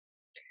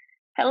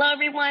Hello,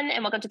 everyone,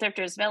 and welcome to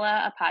Thrifters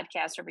Villa, a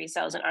podcast for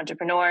resellers and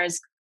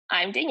entrepreneurs.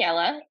 I'm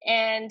Daniela,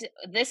 and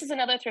this is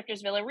another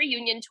Thrifters Villa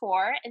reunion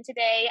tour. And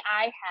today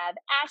I have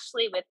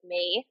Ashley with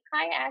me.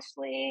 Hi,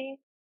 Ashley.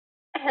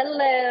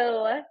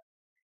 Hello.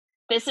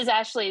 This is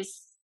Ashley's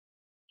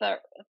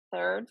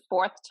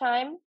fourth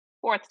time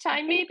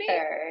maybe?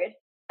 Third.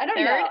 I don't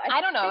Third? know. I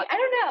don't know. I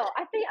don't know.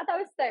 I thought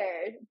it was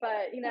third,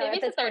 but Maybe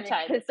it's the third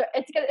time.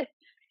 It's gonna.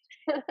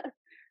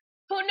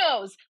 Who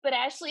knows? But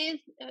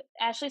Ashley's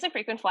a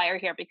frequent flyer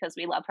here because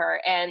we love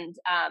her. And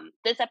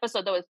this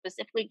episode, though, is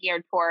specifically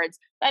geared towards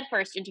that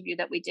first interview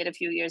that we did a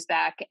few years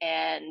back.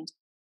 And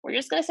we're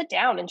just going to sit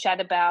down and chat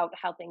about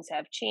how things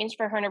have changed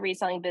for her in a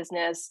reselling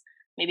business,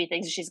 maybe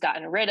things that she's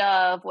gotten rid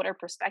of, what her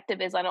perspective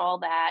is on all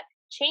that,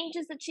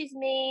 changes that she's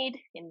made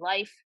in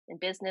life, in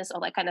business, all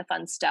that kind of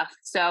fun stuff.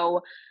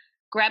 So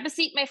grab a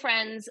seat, my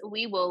friends.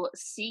 We will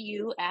see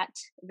you at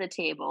the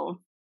table.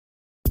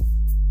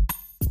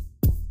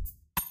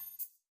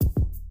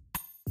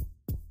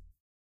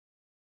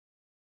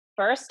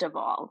 First of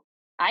all,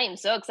 I am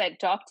so excited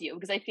to talk to you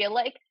because I feel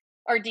like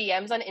our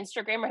DMs on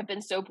Instagram have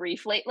been so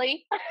brief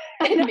lately.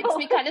 And it makes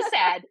me kind of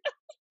sad.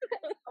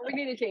 We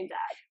need to change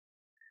that.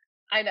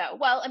 I know.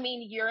 Well, I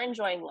mean, you're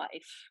enjoying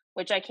life,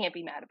 which I can't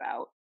be mad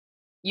about.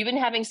 You've been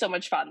having so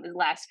much fun the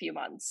last few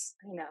months.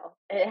 I know.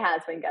 It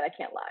has been good. I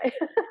can't lie.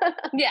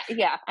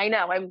 Yeah, I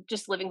know. I'm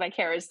just living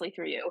vicariously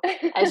through you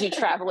as you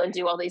travel and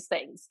do all these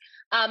things.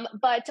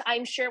 But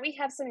I'm sure we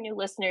have some new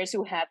listeners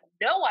who have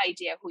no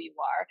idea who you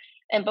are.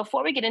 And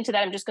before we get into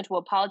that, I'm just going to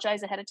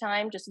apologize ahead of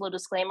time. Just a little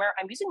disclaimer.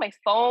 I'm using my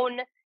phone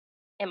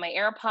and my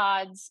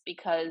AirPods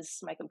because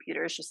my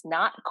computer is just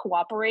not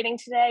cooperating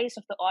today.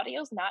 So if the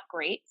audio is not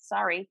great,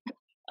 sorry.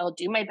 I'll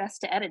do my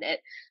best to edit it.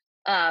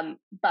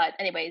 But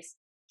anyways,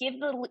 give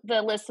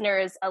the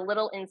listeners a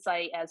little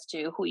insight as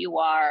to who you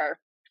are,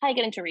 how you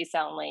get into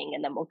reselling,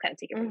 and then we'll kind of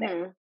take it from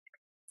there.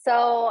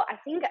 So I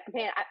think,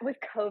 man, with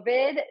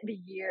COVID, the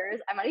years,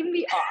 I might even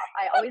be off.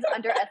 I always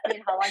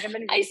underestimate how long I've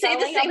been reselling. I say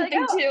the same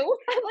thing too.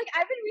 I'm like,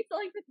 I've been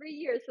reselling for 3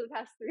 years for the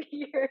past 3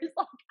 years.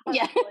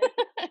 Yeah.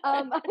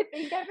 I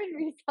think I've been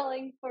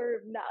reselling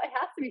for now. It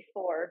has to be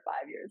 4 or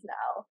 5 years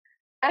now.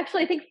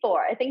 Actually, I think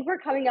 4. I think we're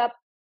coming up.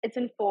 It's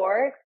been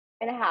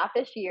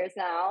 4.5-ish years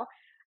now.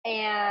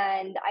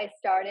 And I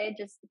started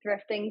just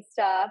thrifting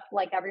stuff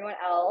like everyone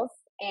else.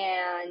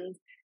 And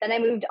then I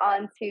moved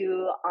on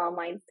to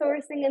online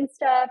sourcing and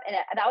stuff. And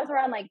that was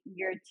around like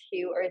year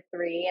 2 or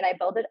 3. And I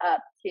built it up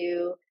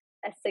to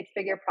a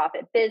 6-figure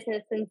profit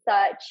business and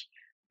such.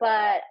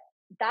 But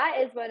that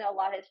is when a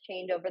lot has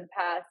changed over the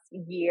past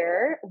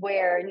year,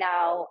 where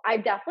now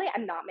I'm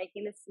not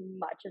making this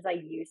much as I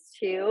used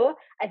to.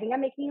 I think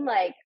I'm making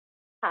like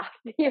half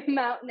the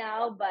amount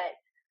now, but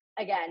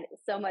again,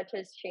 so much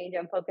has changed.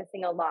 I'm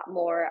focusing a lot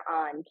more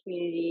on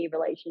community,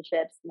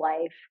 relationships,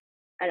 life,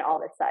 and all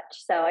this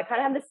such. So I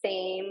kind of have the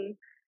same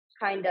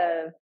kind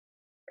of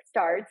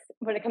starts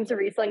when it comes to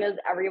reselling as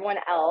everyone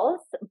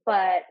else,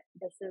 but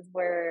this is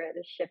where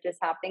the shift is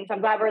happening. So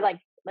I'm glad we're like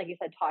you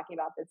said, talking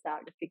about this now,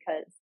 just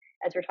because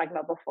as we're talking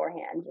about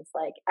beforehand, just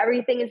like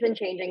everything has been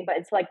changing, but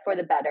it's like for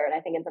the better. And I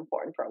think it's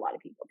important for a lot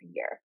of people to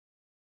hear.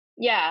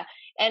 Yeah.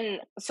 And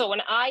so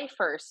when I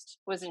first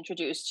was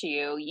introduced to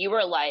you, you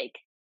were like,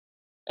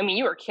 I mean,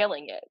 you were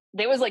killing it.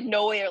 There was like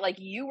no way, like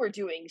you were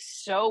doing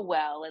so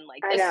well, and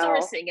like the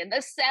sourcing and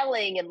the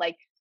selling, and like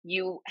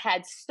you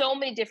had so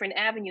many different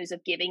avenues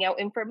of giving out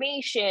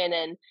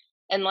information,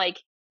 and like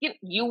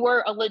you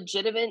were a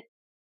legitimate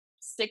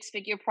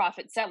 6-figure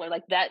profit seller.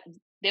 Like that,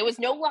 there was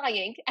no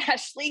lying.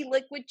 Ashley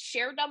like would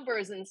share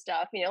numbers and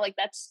stuff, like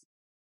that's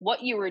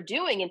what you were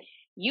doing, and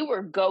you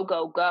were go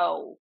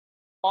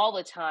all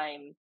the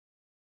time.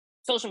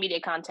 Social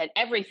media content,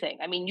 everything.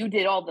 I mean, you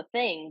did all the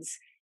things.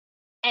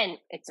 And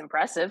it's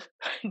impressive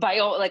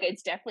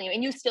it's definitely,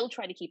 and you still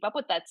try to keep up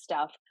with that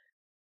stuff.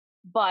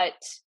 But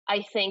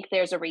I think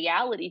there's a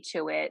reality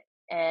to it.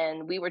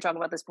 And we were talking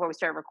about this before we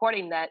started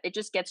recording, that it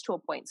just gets to a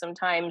point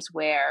sometimes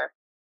where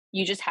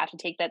you just have to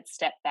take that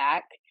step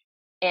back.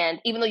 And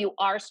even though you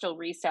are still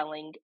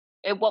reselling,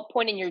 at what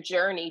point in your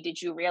journey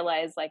did you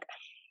realize, like,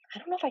 I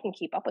don't know if I can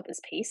keep up with this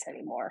pace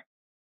anymore?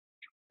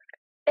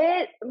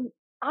 It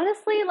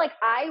honestly, like,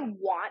 I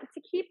want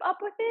to keep up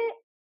with it,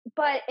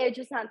 but it's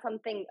just not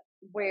something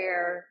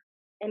where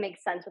it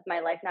makes sense with my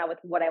life now, with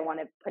what I want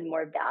to put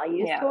more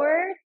values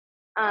toward.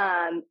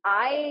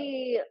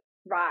 I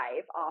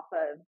thrive off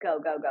of go.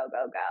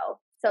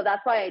 So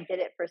that's why I did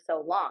it for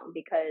so long,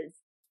 because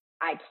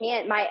I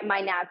can't,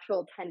 my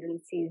natural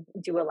tendencies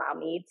do allow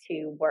me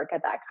to work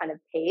at that kind of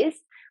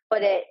pace,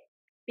 but it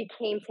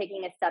became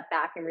taking a step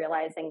back and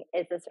realizing,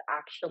 is this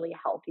actually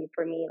healthy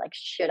for me? Like,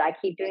 should I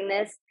keep doing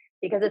this?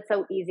 Because it's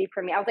so easy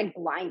for me. I was like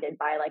blinded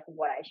by like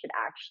what I should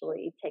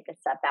actually take a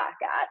step back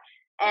at.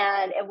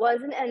 And it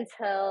wasn't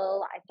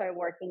until I started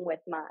working with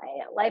my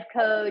life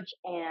coach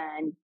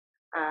and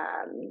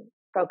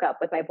broke up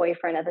with my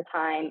boyfriend at the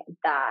time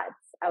that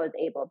I was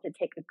able to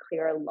take a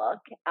clearer look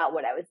at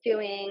what I was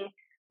doing,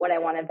 what I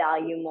want to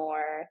value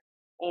more.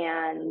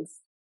 And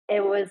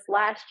It was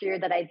last year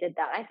that I did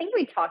that. I think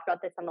we talked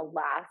about this on the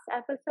last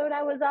episode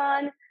I was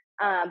on,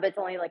 but it's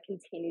only like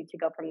continued to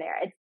go from there.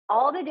 It's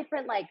all the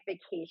different like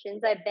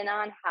vacations I've been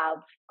on have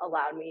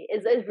allowed me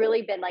is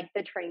really been like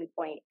the turning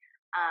point.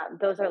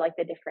 Those are like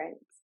the different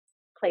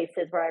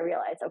places where I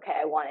realized, okay,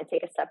 I want to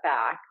take a step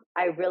back.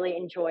 I really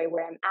enjoy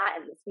where I'm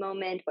at in this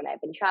moment when I've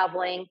been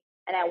traveling,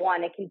 and I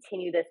want to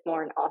continue this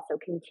more and also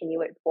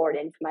continue it forward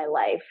into my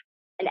life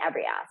in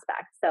every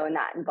aspect. So, and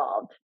that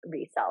involved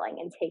reselling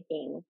and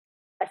taking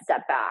a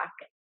step back,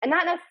 and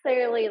not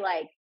necessarily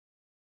like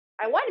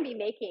I want to be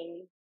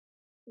making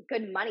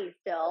good money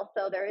still.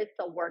 So there is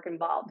still work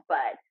involved,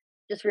 but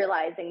just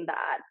realizing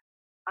that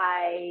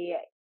I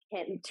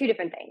can, two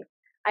different things.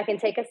 I can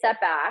take a step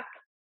back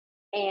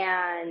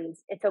and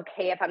it's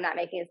okay if I'm not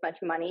making as much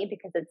money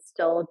because it's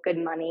still good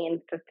money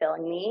and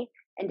fulfilling me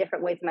in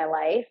different ways in my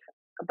life.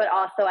 But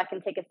also, I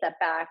can take a step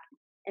back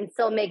and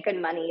still make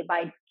good money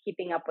by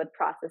keeping up with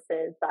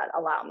processes that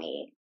allow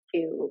me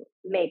to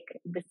make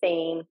the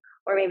same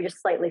or maybe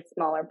just slightly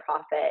smaller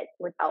profit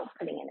without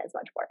putting in as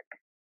much work.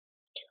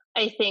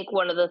 I think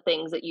one of the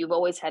things that you've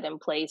always had in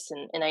place,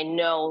 and I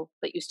know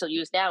that you still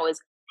use now, is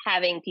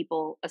having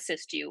people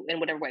assist you in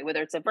whatever way,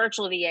 whether it's a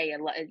virtual VA,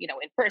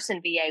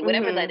 in-person VA,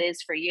 whatever that Hmm.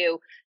 is for you.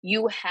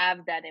 You have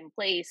that in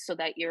place so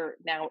that you're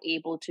now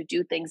able to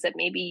do things that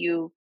maybe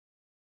you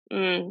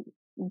mm,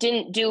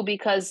 didn't do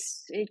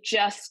because it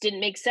just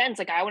didn't make sense.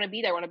 Like, I want to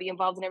be there, I want to be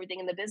involved in everything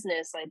in the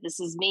business. Like, this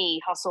is me,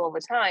 hustle all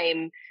the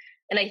time.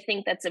 And I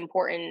think that's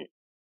important,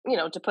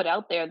 to put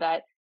out there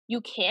that you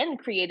can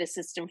create a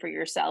system for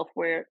yourself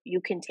where you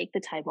can take the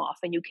time off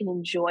and you can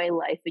enjoy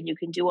life and you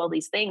can do all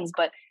these things,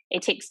 but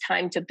it takes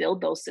time to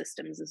build those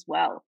systems as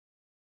well.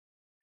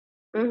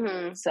 Hmm.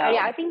 Yeah,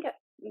 I So, think,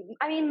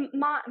 I mean,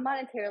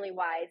 monetarily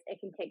wise, it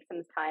can take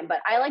some time, but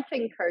I like to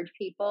encourage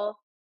people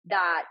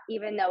that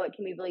even though it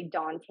can be really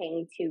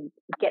daunting to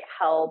get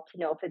help, to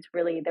know if it's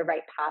really the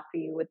right path for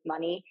you with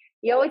money,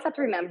 you always have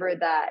to remember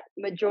that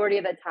majority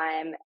of the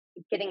time,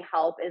 getting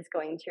help is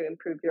going to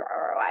improve your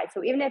ROI.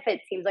 So even if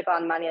it seems like a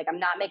lot of money, like I'm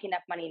not making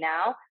enough money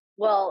now,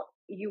 well,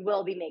 you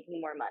will be making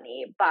more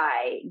money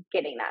by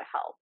getting that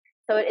help.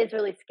 So it is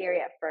really scary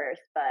at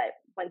first, but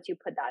once you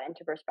put that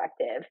into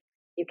perspective,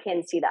 you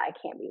can see that it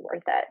can be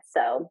worth it.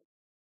 So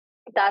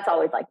that's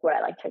always like what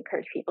I like to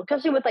encourage people,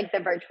 especially with like the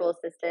virtual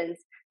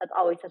assistants. That's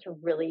always such a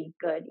really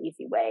good,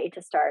 easy way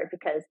to start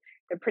because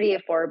they're pretty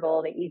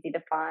affordable, they're easy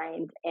to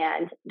find.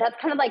 And that's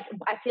kind of like,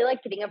 I feel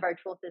like getting a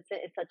virtual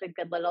assistant is such a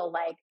good little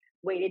like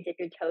way to dip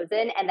your toes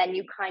in. And then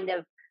you kind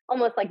of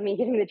almost like me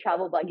getting the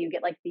travel bug, you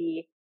get like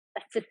the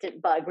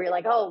assistant bug where you're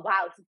like, oh,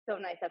 wow, this is so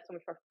nice. I have so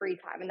much more free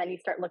time. And then you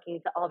start looking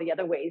into all the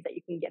other ways that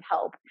you can get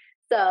help.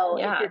 So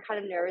if yeah. you're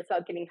kind of nervous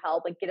about getting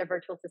help, like get a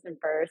virtual assistant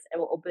first. It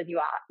will open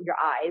your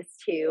eyes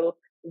to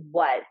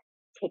what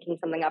taking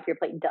something off your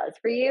plate does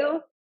for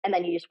you. And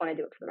then you just want to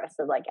do it for the rest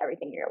of like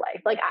everything in your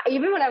life. Like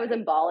even when I was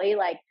in Bali,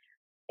 like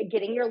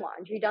getting your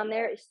laundry done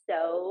there is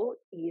so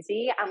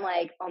easy. I'm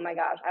like, oh my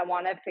gosh, I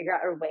want to figure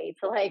out a way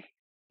to like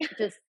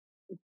just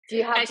do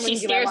you have As someone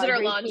she to do my stares at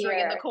her laundry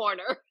laundry in the here?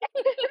 corner.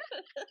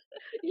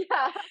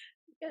 Yeah,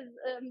 because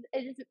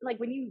it's just like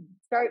when you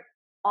start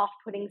off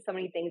putting so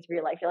many things for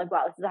your life, you're like,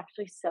 wow, this is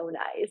actually so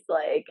nice.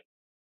 Like,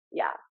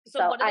 yeah. So,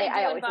 So what do they I do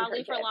in always Bali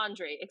encourage for it.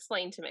 laundry?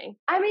 Explain to me.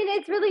 I mean,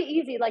 it's really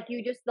easy. Like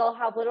they'll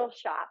have little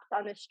shops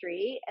on the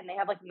street and they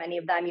have like many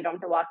of them. You don't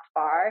have to walk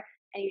far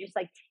and you just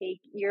like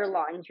take your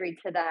laundry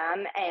to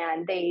them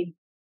and they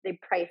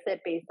price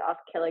it based off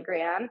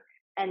kilogram.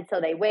 And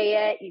so they weigh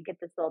it, you get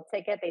this little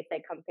ticket, they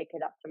say come pick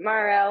it up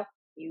tomorrow.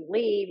 You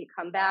leave, you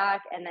come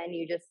back, and then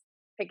you just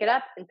pick it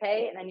up and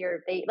pay, and then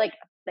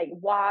they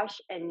wash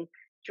and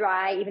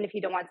dry. Even if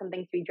you don't want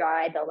something to be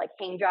dried, they'll like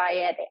hang dry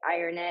it, they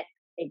iron it,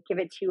 they give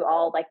it to you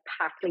all like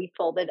packly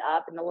folded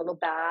up in a little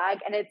bag,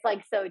 and it's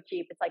like so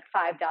cheap. It's like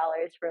 $5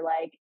 for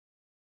like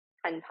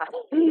 10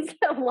 pounds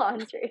of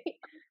laundry.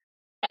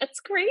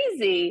 That's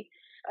crazy.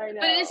 I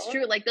But it is know.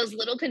 true, like, those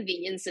little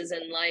conveniences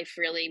in life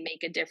really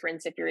make a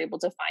difference if you're able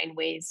to find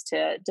ways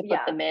to put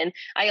Yeah. them in.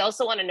 I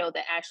also wanna know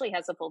that Ashley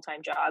has a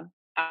full-time job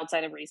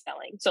outside of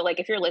reselling. So, like,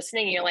 if you're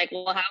listening and you're like,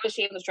 "Well, how is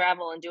she able to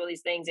travel and do all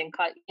these things and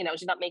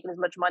she's not making as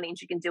much money and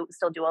she can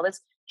still do all this?"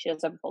 She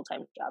does have a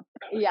full-time job.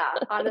 Yeah.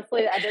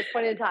 Honestly, at this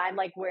point in time,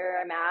 like where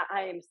I'm at,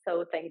 I am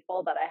so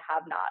thankful that I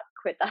have not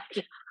quit that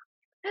job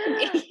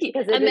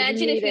because it is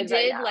Imagine if you needed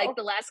right did, like, now.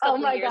 the last Oh couple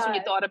of my years when you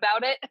gosh. thought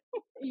about it.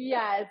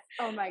 Yes.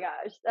 Oh my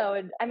gosh. So,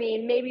 I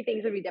mean, maybe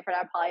things would be different.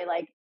 I'd probably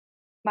like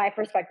my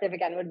perspective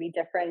again would be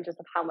different just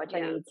of how much I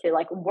Yeah. need to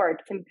like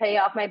work to pay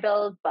off my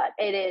bills. But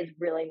it is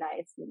really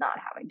nice not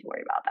having to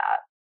worry about that.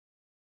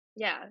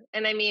 Yeah,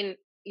 and I mean,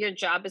 your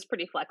job is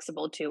pretty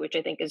flexible too, which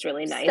I think is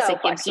really nice. So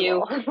It gives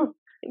you flexible.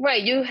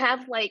 right, you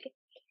have, like,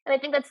 and I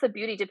think that's the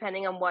beauty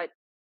depending on what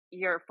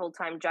your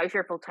full-time job if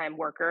you're a full-time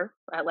worker,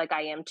 like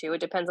I am too, it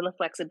depends on the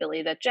flexibility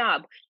of that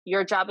job.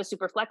 Your job is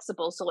super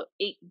flexible, so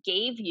it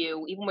gave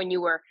you even when you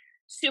were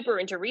super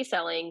into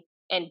reselling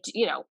and,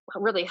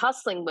 really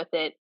hustling with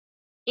it,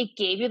 it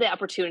gave you the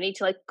opportunity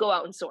to, like, go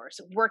out and source,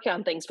 work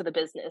on things for the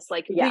business,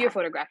 like, do your Yeah.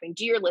 photographing,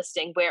 do your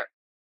listing, where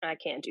I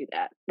can't do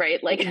that,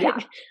 right? Like Yeah.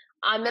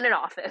 I'm in an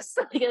office.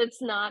 Like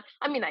it's not,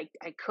 I mean, I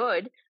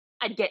could,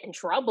 I'd get in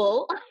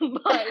trouble, but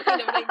you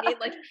know what I mean?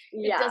 Like it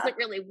Yeah. doesn't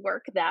really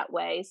work that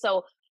way.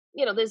 So,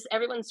 you know, there's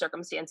everyone's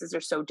circumstances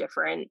are so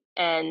different.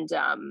 And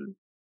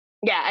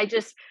yeah, I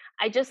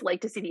just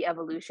like to see the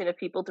evolution of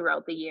people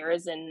throughout the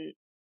years.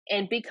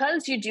 And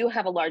because you do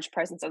have a large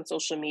presence on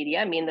social media,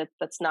 I mean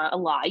that's not a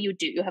lie. You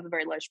have a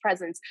very large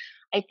presence.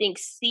 I think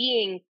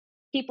seeing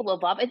people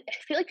evolve, I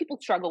feel like people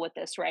struggle with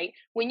this, right?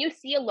 When you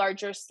see a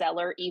larger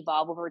seller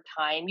evolve over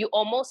time, you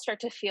almost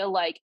start to feel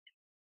like,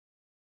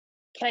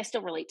 can I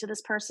still relate to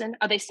this person?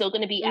 Are they still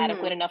going to be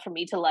adequate Mhm. enough for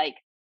me to like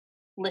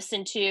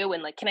listen to,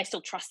 and like can I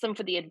still trust them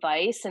for the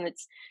advice? And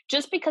it's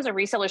just because a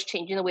reseller is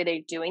changing the way they're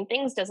doing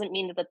things doesn't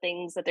mean that the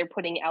things that they're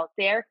putting out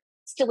there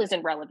still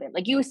isn't relevant.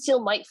 Like you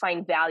still might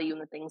find value in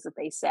the things that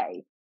they say.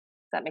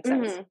 Does that make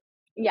sense? Mhm.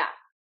 Yeah.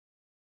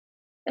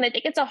 And I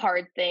think it's a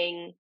hard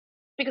thing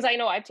because I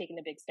know I've taken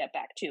a big step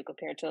back too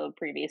compared to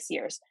previous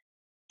years.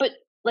 But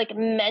like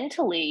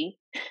mentally,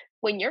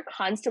 when you're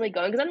constantly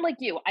going, because I'm like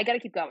you, I got to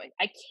keep going.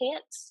 I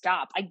can't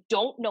stop. I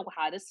don't know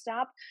how to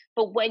stop.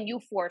 But when you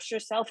force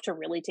yourself to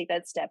really take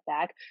that step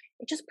back,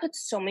 it just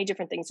puts so many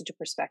different things into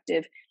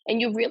perspective.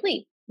 And you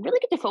really, really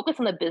get to focus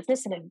on the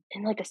business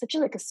in like a, such a,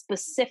 like a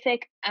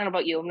specific, I don't know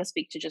about you, I'm going to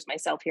speak to just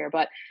myself here,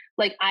 but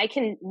like I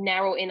can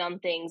narrow in on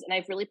things and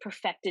I've really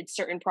perfected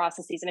certain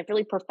processes and I've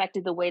really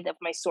perfected the way that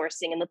my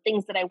sourcing and the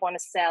things that I want to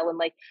sell and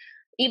like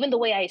even the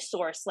way I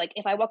source, like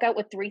if I walk out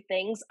with three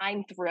things,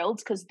 I'm thrilled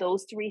because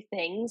those three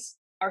things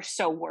are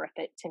so worth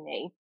it to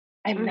me.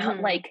 I'm not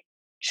Mhm. like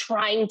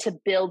trying to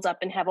build up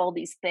and have all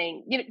these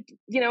things.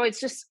 It's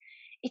just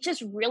it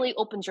just really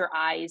opens your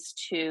eyes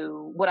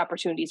to what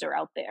opportunities are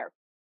out there.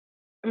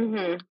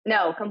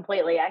 No,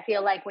 completely. I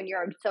feel like when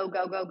you're so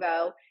go, go,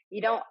 go,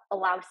 you don't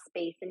allow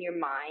space in your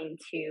mind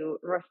to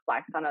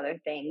reflect on other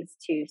things,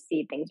 to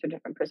see things from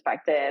different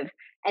perspective,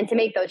 and to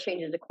make those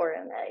changes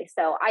accordingly.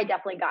 So I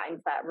definitely got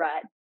into that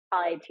rut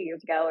probably 2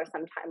 years ago or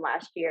sometime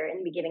last year in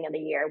the beginning of the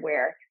year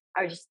where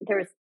there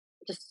was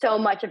just so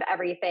much of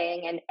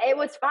everything. And it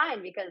was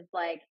fine because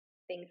like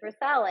things were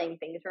selling,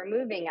 things were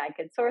moving, I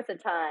could source a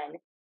ton.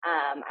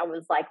 I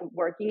was like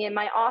working in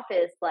my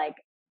office, like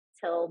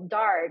till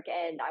dark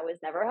and I was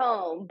never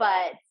home.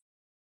 But,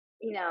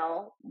 you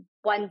know,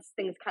 once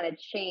things kind of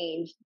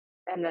changed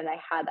and then I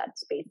had that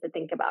space to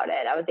think about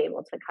it, I was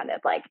able to kind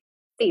of like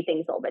see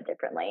things a little bit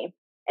differently.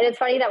 And it's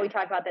funny that we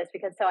talk about this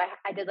because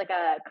I did like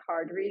a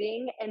card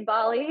reading in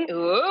Bali. And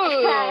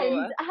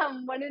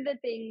Ooh. one of the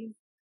things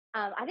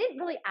I didn't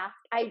really ask,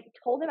 I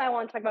told him I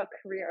want to talk about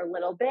career a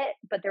little bit,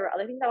 but there were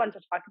other things I wanted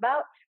to talk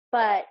about.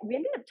 But we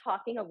ended up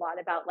talking a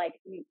lot about like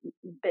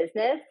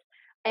business.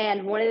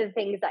 And one of the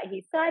things that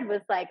he said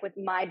was like with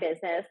my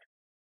business,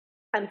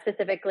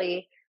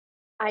 specifically,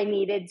 I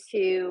needed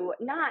to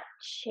not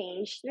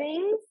change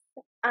things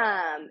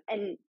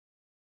and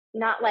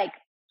not like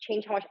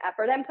change how much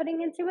effort I'm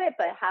putting into it,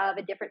 but have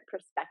a different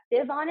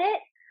perspective on it.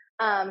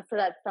 So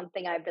that's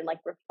something I've been like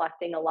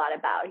reflecting a lot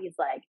about. He's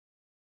like,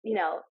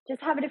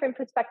 just have a different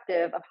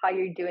perspective of how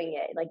you're doing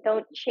it. Like,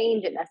 don't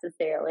change it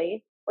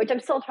necessarily, which I'm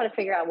still trying to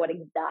figure out what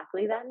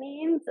exactly that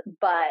means,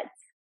 but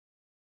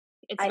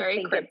It's I very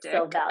think it's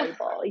still cryptic.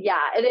 valuable.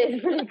 Yeah, it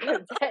is pretty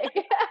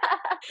cryptic.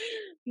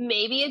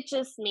 Maybe it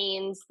just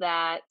means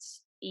that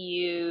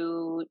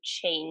you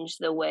change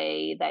the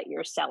way that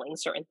you're selling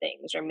certain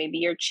things, or maybe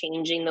you're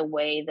changing the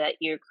way that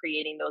you're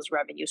creating those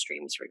revenue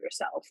streams for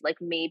yourself. Like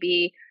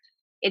maybe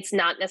it's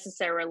not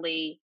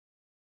necessarily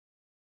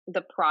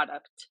the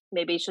product,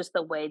 maybe it's just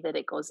the way that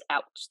it goes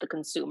out to the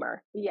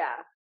consumer. Yeah,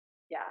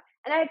 yeah.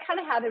 And I kind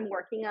of have been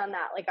working on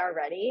that like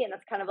already. And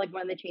that's kind of like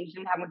one of the changes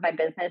I'm having with my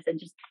business.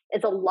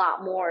 It's a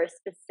lot more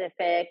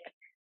specific,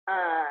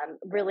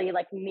 really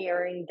like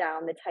mirroring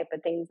down the type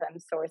of things I'm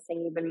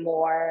sourcing even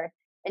more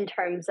in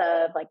terms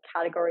of like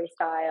category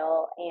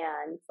style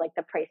and like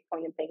the price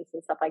point of things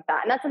and stuff like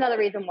that. And that's another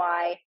reason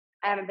why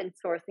I haven't been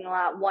sourcing a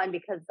lot. One,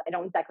 because I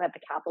don't exactly have the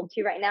capital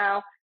to right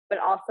now, but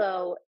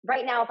also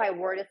right now, if I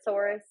were to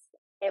source,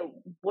 it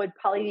would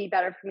probably be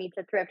better for me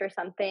to thrift or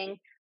something,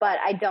 but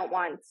I don't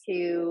want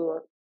to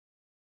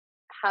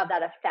have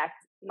that affect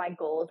my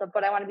goals of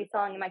what I want to be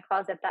selling in my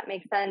closet, if that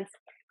makes sense.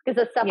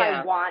 Because the stuff I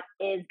Yeah. want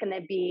is going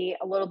to be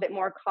a little bit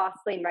more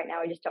costly. And right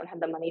now, I just don't have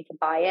the money to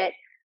buy it.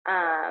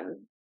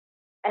 Um,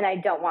 and I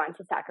don't want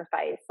to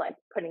sacrifice like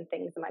putting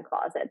things in my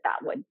closet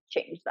that would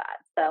change that.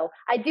 So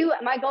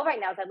my goal right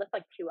now is I lift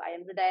like 2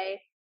 items a day.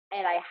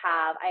 And I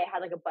had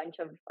like a bunch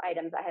of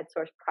items I had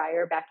sourced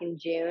prior back in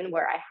June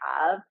where I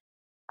have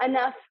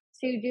enough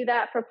to do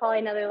that for probably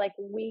another like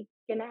week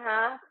and a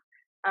half.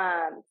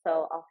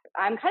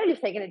 I'm kind of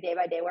just taking it day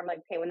by day where I'm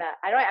like, okay, when that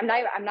I don't,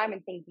 I'm not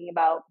even thinking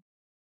about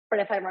what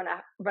if I run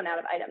out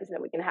of items in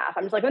a week and a half.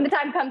 I'm just like, when the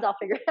time comes, I'll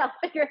figure it out.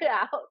 Figure it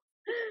out.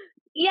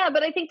 Yeah,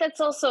 but I think that's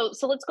also,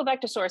 so let's go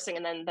back to sourcing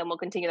and then we'll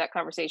continue that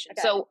conversation.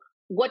 Okay. So,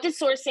 what did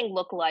sourcing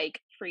look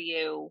like for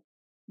you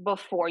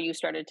before you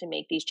started to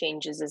make these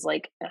changes? Is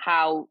like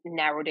how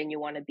narrowed in you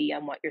want to be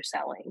on what you're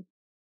selling?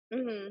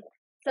 hmm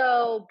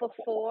So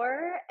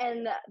before,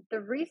 and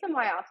the reason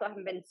why I also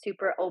haven't been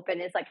super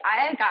open is like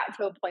I had got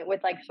to a point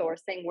with like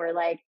sourcing where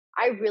like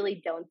I really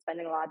don't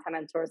spend a lot of time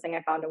on sourcing.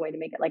 I found a way to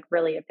make it like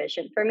really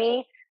efficient for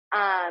me.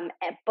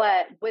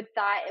 But with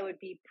that, it would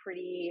be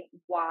pretty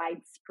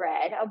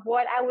widespread of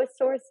what I was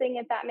sourcing,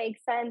 if that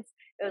makes sense.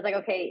 It was like,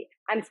 okay,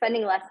 I'm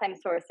spending less time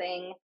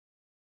sourcing,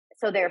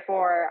 so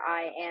therefore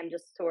I am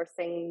just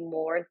sourcing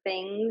more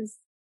things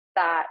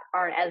that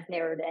aren't as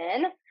narrowed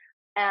in.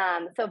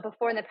 So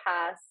before in the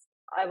past,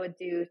 I would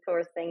do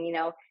sourcing,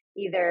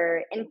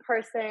 either in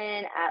person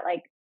at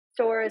like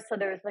stores. So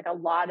there was like a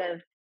lot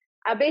of,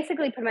 I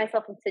basically put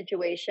myself in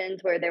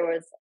situations where there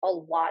was a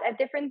lot of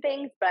different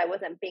things, but I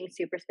wasn't being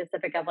super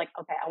specific of like,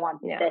 okay, I want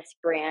Yeah. this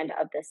brand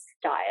of this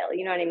style.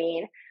 You know what I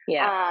mean?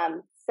 Yeah.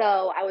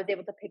 So I was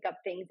able to pick up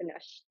things in a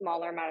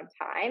smaller amount of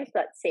time. So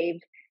that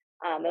saved,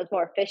 it was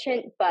more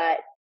efficient, but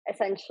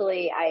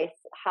essentially I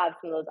have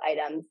some of those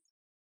items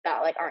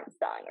that like aren't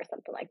selling or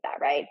something like that,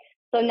 right?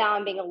 So now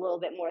I'm being a little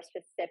bit more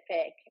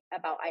specific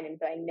about items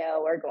that I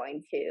know are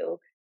going to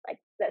like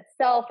that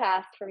sell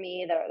fast for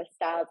me, that are the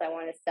styles I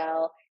want to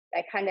sell,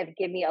 that kind of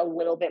give me a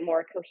little bit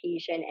more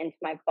cohesion into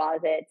my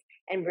closet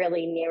and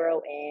really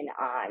narrow in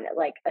on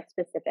like a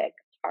specific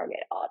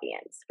target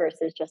audience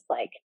versus just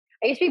like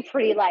I used to be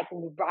pretty like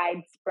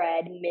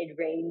widespread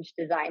mid-range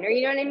designer,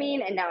 you know what I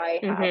mean? And now I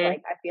have Hmm.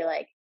 like I feel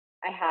like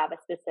I have a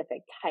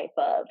specific type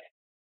of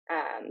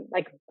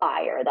like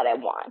buyer that I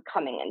want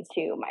coming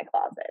into my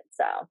closet.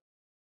 So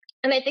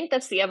And I think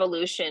that's the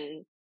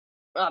evolution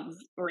of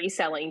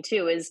reselling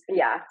too, is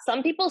yeah.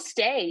 some people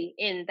stay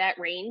in that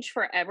range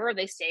forever.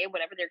 They stay in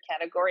whatever their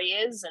category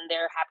is and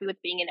they're happy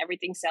with being an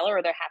everything seller,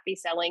 or they're happy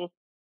selling,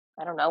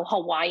 I don't know,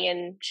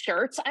 Hawaiian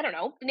shirts. I don't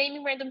know,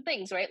 naming random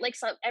things, right? Like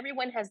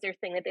everyone has their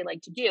thing that they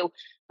like to do.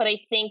 But I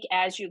think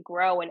as you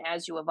grow and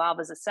as you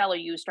evolve as a seller,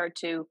 you start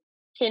to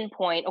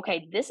pinpoint,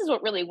 okay, this is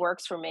what really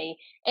works for me.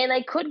 And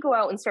I could go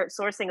out and start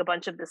sourcing a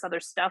bunch of this other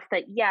stuff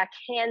that, yeah,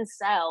 can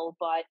sell,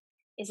 but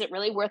is it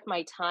really worth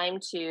my time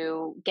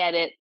to get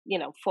it,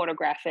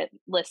 photograph it,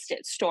 list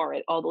it, store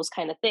it, all those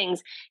kind of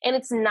things? And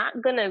it's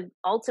not going to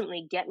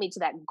ultimately get me to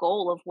that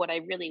goal of what I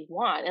really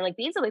want. And like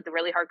these are like the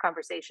really hard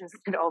conversations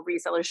that all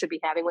resellers should be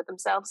having with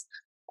themselves.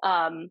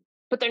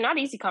 But they're not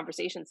easy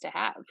conversations to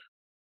have.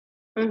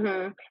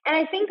 And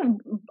I think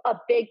a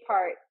big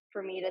part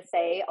for me to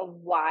say of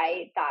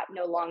why that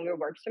no longer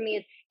works for me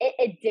is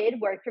it did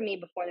work for me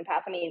before in the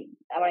past. I mean,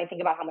 when I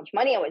think about how much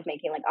money I was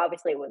making, like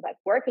obviously it was like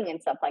working and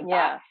stuff like that.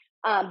 Yeah.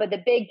 But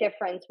the big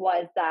difference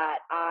was that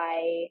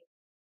I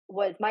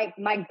was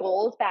my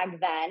goals back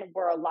then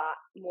were a lot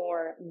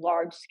more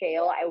large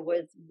scale. I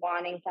was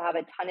wanting to have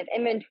a ton of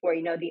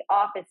inventory, the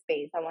office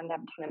space. I wanted to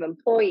have a ton of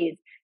employees.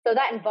 So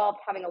that involved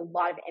having a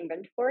lot of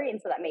inventory. And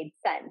so that made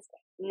sense.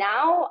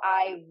 Now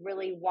I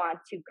really want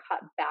to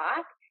cut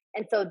back.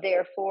 And so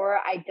therefore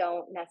I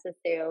don't even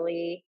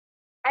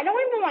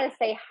want to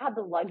say have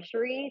the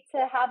luxury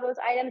to have those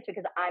items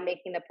because I'm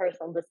making the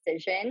personal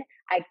decision.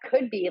 I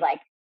could be like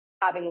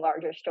having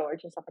larger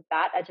storage and stuff like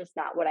that. That's just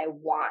not what I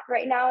want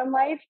right now in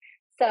life.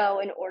 So,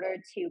 in order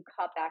to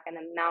cut back on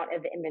the amount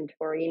of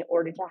inventory, in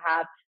order to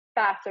have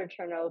faster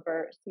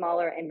turnover,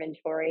 smaller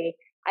inventory,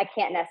 I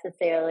can't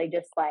necessarily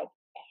just like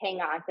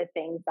hang on to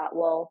things that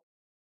will,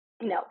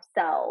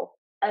 sell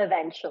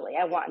eventually.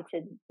 I want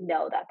to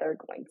know that they're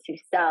going to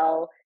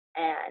sell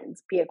and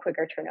be a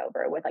quicker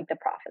turnover with like the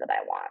profit that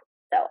I want.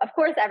 So, of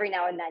course, every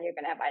now and then you're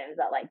going to have items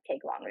that like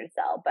take longer to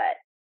sell, but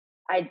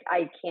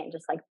I can't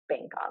just like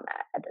bank on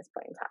that at this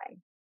point in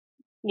time.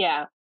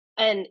 Yeah.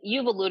 And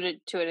you've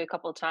alluded to it a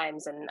couple of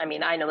times. And I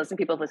mean, I know some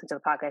people listen to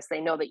the podcast,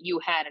 they know that you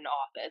had an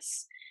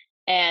office.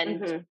 And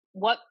hmm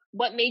what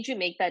made you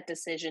make that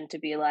decision to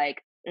be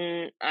like,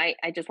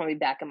 I just want to be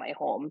back in my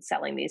home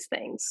selling these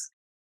things?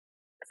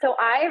 So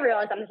I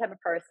realized I'm the type of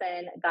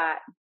person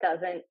that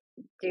doesn't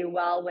do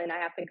well when I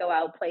have to go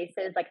out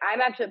places. Like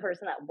I'm actually a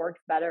person that works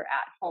better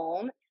at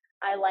home.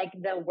 I like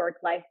the work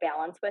life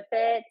balance with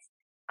it.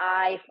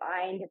 I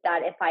find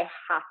that if I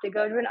have to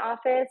go to an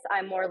office,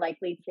 I'm more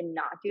likely to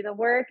not do the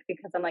work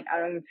because I'm like, I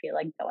don't even feel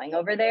like going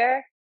over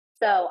there.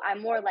 So I'm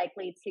more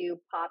likely to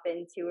pop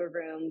into a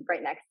room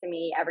right next to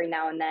me every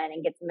now and then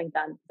and get something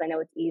done because I know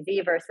it's easy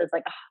versus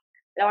like,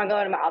 I want to go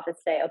into my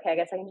office today. Okay, I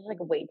guess I can just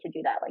like wait to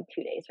do that like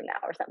 2 days from now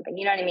or something.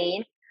 You know what I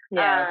mean?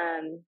 Yeah.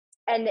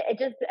 And it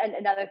just and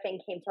another thing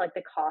came to like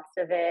the cost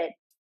of it.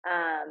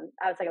 I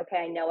was like, okay,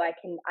 I know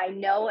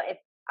if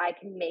I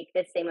can make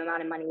the same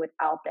amount of money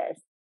without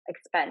this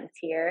expense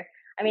here.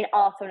 I mean,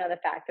 also another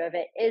factor of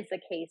it is the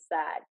case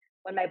that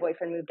when my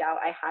boyfriend moved out,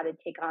 I had to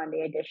take on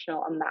the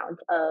additional amount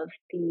of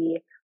the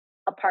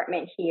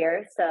apartment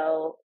here.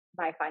 So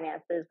my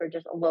finances were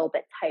just a little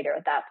bit tighter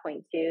at that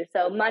point too.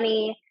 So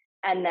money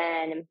and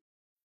then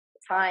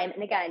time.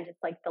 And again, just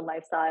like the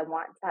lifestyle I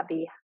want to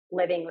be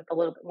living with a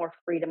little bit more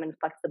freedom and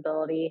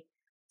flexibility.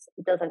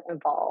 It doesn't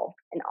involve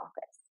an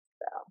office.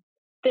 So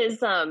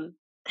There's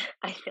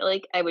I feel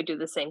like I would do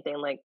the same thing.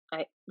 Like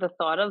the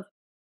thought of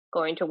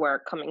going to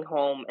work, coming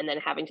home, and then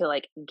having to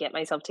like get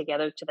myself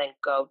together to then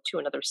go to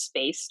another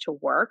space to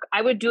work.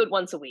 I would do it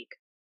once a week.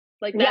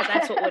 Like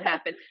that's what would Yeah.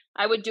 happen.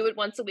 I would do it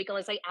once a week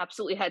unless I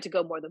absolutely had to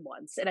go more than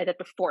once, and I'd have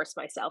to force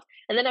myself.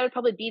 And then I would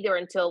probably be there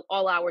until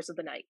all hours of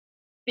the night.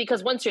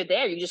 Because once you're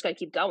there, you just gotta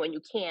keep going.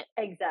 You can't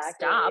stop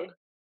Exactly.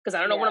 because I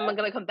don't know when I'm Yeah.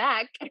 gonna come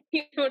back.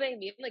 You know what I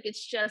mean? Like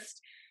it's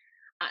just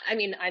I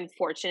mean, I'm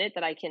fortunate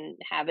that I can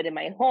have it in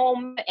my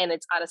home and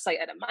it's out of sight,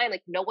 out of mind.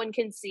 Like no one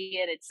can see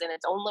it. It's in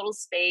its own little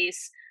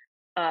space.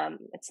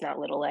 It's not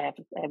little. I have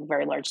a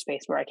very large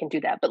space where I can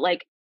do that. But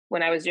like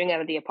when I was doing it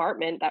out of the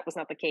apartment, that was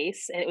not the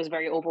case, and it was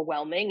very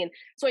overwhelming. And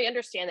so I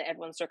understand that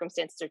everyone's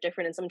circumstances are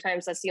different, and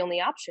sometimes that's the only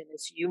option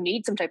is you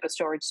need some type of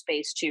storage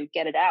space to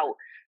get it out,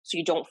 so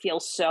you don't feel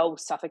so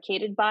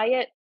suffocated by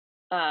it.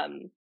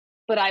 Um,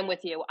 but I'm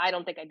with you. I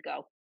don't think I'd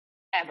go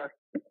ever.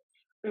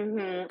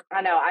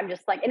 I know. I'm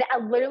just like, and I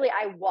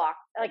walked.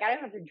 Like, I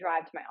don't have to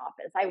drive to my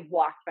office. I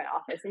walked to my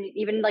office, and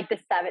even like the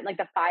 5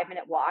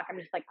 minute walk. I'm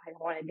just like, I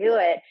don't want to do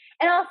it.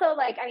 And also,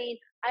 like, I mean,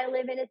 I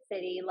live in a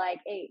city.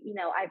 Like, I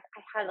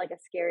had like a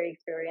scary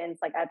experience.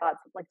 Like, I thought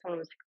like someone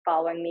was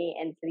following me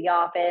into the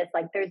office.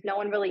 Like, there's no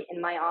one really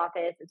in my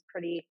office. It's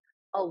pretty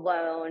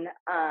alone.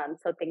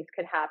 So things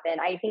could happen.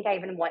 I think I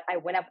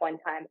went up one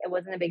time. It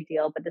wasn't a big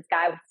deal, but this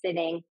guy was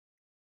sitting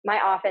my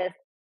office.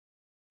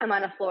 I'm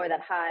on a floor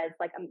that has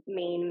like a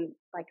main,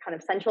 like kind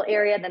of central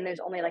area. Then there's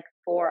only like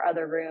four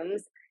other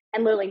rooms,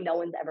 and literally no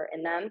one's ever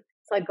in them.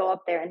 So I go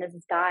up there, and there's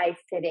this guy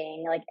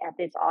sitting like at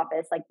this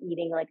office, like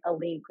eating like a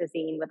lean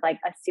cuisine with like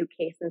a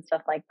suitcase and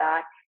stuff like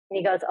that. And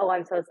he goes, "Oh,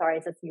 I'm so sorry.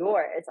 Is this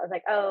yours?" I was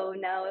like, "Oh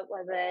no, it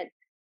wasn't."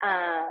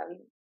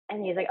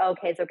 And he's like, oh,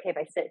 "Okay, it's okay if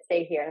I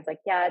stay here." And I was like,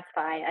 "Yeah, it's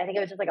fine." I think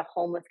it was just like a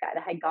homeless guy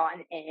that had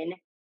gone in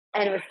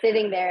and was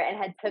sitting there and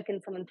had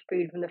taken someone's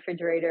food from the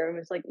refrigerator and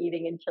was like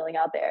eating and chilling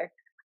out there.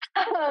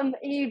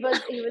 He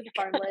was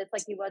harmless.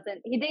 Like he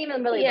didn't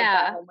even really look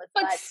that Yeah, homeless.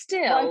 but But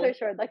long story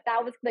still, short, like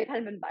that was the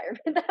kind of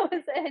environment that I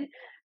was in.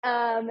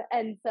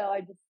 And so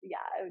I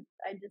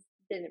just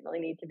didn't really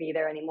need to be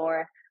there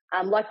anymore.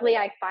 Luckily,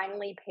 I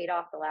finally paid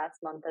off the last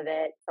month of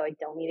it, so I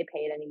don't need to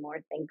pay it anymore.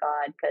 Thank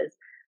God, because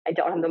I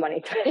don't have the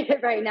money to pay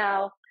it right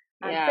now.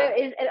 So yeah,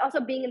 it also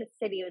being in the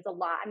city was a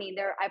lot. I mean,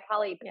 I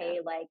probably yeah. pay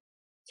like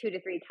 2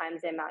 to 3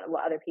 times the amount of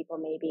what other people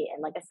maybe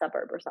in like a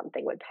suburb or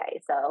something would pay.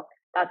 So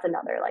that's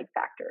another like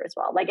factor as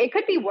well. Like it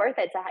could be worth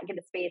it to get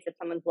a space if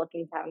someone's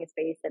looking to having a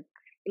space if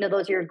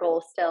those are your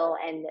goals still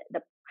and the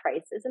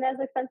price isn't as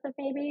expensive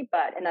maybe.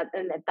 But and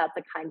if that's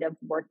the kind of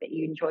work that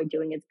you enjoy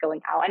doing is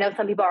going out. I know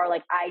some people are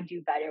like, I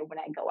do better when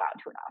I go out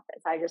to an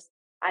office.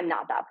 I'm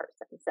not that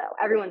person. So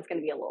everyone's going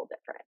to be a little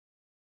different.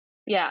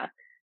 Yeah.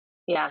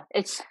 Yeah,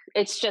 it's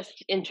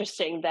just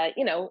interesting that,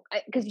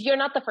 because you're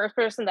not the first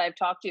person that I've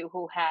talked to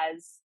who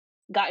has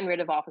gotten rid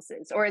of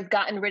offices or has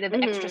gotten rid of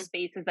extra Hmm.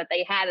 spaces that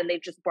they had and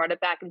they've just brought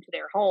it back into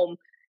their home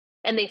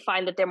and they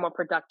find that they're more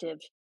productive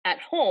at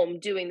home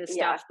doing the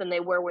Yeah. stuff than they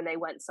were when they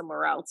went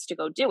somewhere else to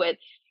go do it.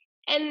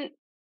 And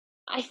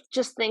I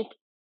just think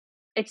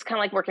it's kind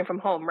of like working from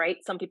home, right?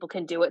 Some people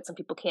can do it, some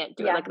people can't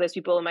do it. Yeah. Like there's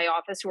people in my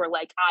office who are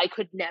like, I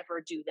could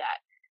never do that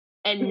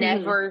and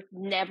Hmm.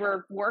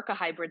 never work a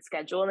hybrid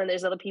schedule. And then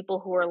there's other people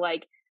who are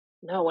like,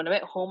 no, when I'm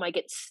at home, I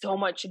get so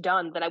much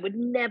done that I would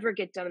never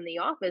get done in the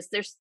office.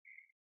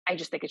 I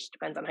just think it just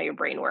depends on how your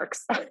brain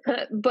works.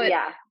 But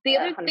Yeah. the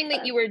Yeah. other thing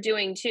that 100%. you were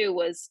doing too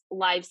was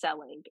live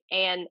selling.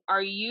 And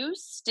are you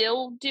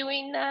still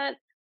doing that?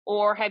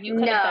 Or have you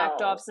kind of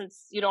backed off No.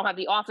 since you don't have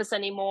the office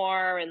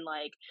anymore? And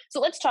like, so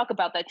let's talk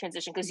about that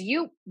transition because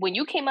when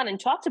you came on and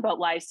talked about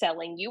live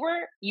selling, you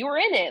were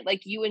in it.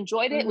 Like you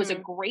enjoyed it. It was a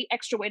Hmm. great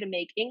extra way to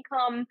make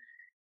income.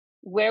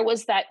 Where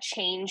was that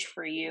change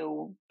for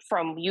you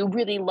from you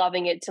really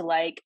loving it to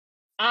like,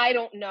 I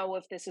don't know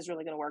if this is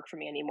really going to work for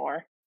me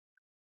anymore?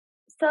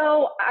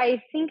 So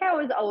I think I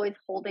was always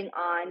holding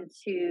on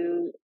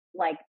to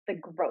like the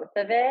growth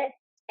of it.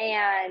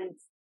 And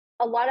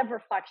a lot of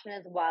reflection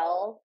as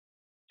well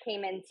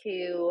came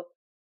into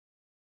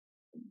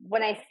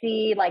when I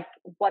see like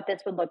what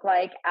this would look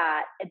like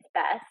at its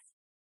best,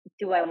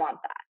 do I want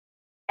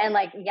that? And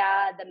like,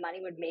 yeah, the money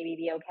would maybe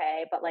be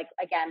okay. But like,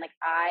 again, like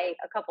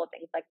a couple of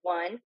things. Like,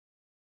 one,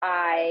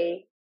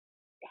 I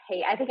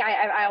I think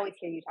I always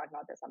hear you talk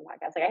about this on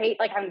podcasts. Like I hate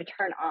like having to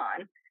turn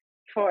on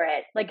for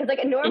it. Like, cause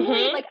like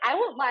normally, Hmm. like I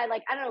won't lie.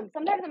 Like I don't know.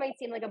 Sometimes I might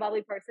seem like a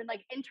bubbly person.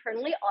 Like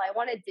internally, all I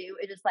want to do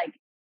is just like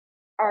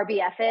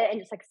RBF it and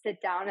just like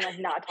sit down and like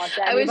not talk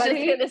to I was just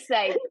anybody. gonna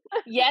say,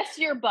 yes,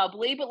 you're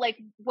bubbly, but like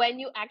when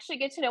you actually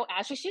get to know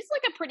Ashley, she's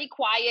like a pretty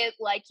quiet,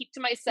 like keep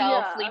to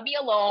myself, leave Yeah. me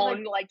Like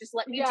alone, like just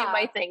let me do yeah.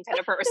 my thing kind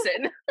of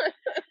person.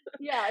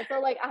 Yeah. So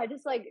like I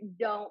just like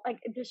don't like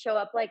just show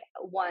up like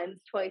once,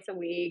 twice a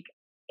week,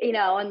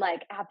 and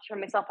like have to turn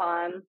myself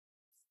on.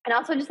 And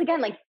also just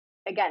again,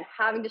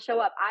 having to show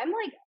up.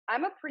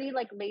 I'm a pretty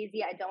like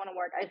lazy, I don't want to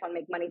work, I just want to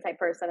make money type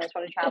person. I just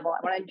want to travel. I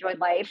want to enjoy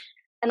life.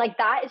 And like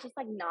that is just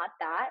like not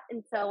that.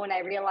 And so when I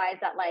realized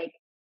that like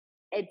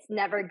it's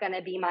never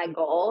gonna be my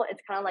goal, it's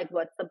kind of like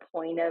what's the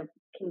point of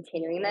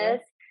continuing Hmm.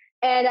 this?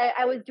 And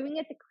I was doing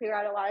it to clear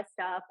out a lot of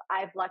stuff.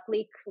 I've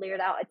luckily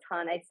cleared out a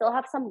ton. I still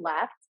have some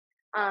left.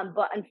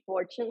 But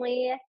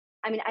unfortunately,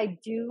 I mean, I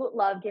do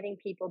love giving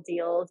people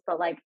deals, but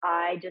like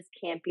I just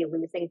can't be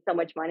losing so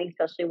much money,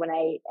 especially when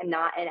I am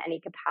not in any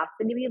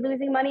capacity to be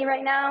losing money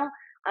right now.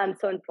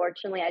 So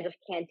unfortunately, I just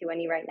can't do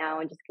any right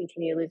now and just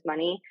continue to lose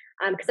money.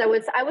 Because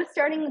I was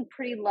starting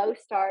pretty low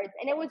starts,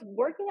 and it was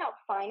working out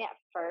fine at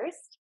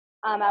first.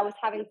 I was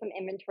having some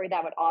inventory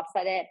that would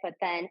offset it, but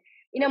then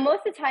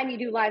most of the time you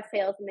do live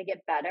sales and they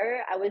get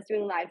better. I was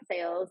doing live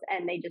sales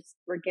and they just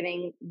were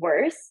getting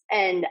worse,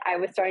 and I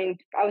was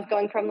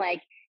going from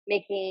like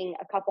making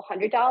a couple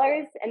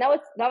 $100s, and that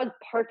was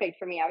perfect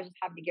for me. I was just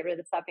happy to get rid of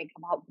the stuff, make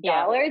a couple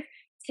Yeah. dollars,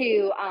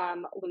 to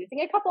losing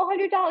a couple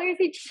 $100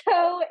 each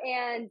show,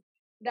 and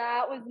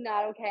that was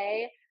not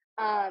okay.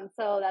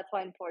 So that's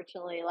why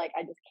unfortunately, like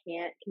I just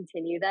can't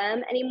continue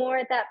them anymore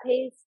at that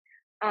pace.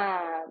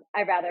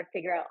 I'd rather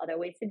figure out other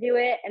ways to do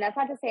it, and that's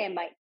not to say I'm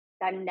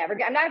never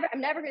going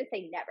to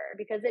say never,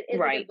 because it is a good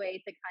Right.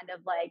 way to kind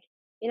of like,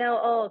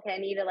 oh, okay, I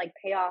need to like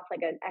pay off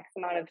like an X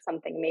amount of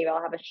something. Maybe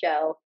I'll have a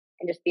show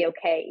and just be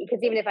okay.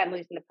 Because even if I'm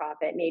losing the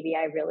profit, maybe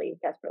I really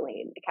desperately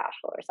need the cash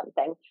flow or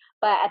something.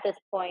 But at this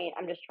point,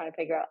 I'm just trying to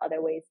figure out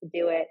other ways to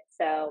do it.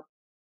 So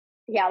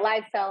yeah,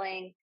 live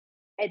selling,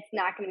 it's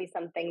not going to be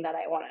something that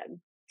I want to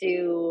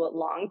do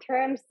long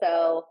term.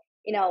 So,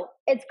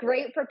 it's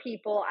great for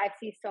people. I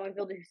see so many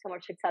people do so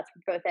much success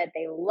with it.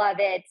 They love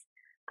it.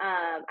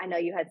 I know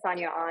you had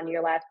Sonia on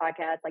your last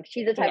podcast. Like,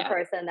 she's the type of Yeah.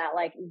 person that,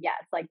 like,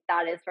 yes, like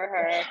that is for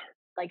her.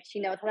 Like, she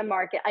knows how to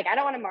market. Like, I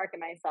don't want to market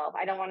myself.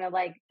 I don't want to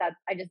like that.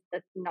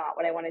 That's not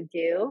what I want to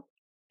do.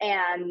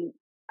 And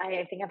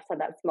I think I've said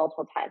that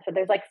multiple times. But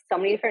there's like so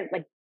many different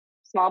like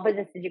small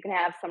businesses you can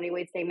have, so many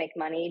ways to make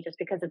money. Just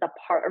because it's a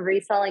part of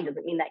reselling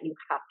doesn't mean that you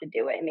have to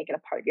do it and make it a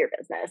part of your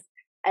business.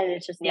 And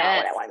it's just not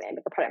what I Yes. want to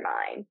make a part of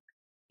mine.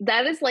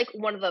 That is like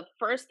one of the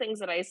first things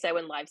that I said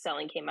when live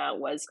selling came out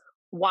was,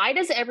 why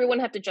does everyone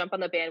have to jump on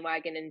the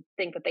bandwagon and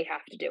think that they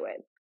have to do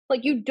it?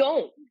 Like, you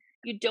don't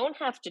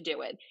have to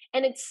do it.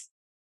 And it's,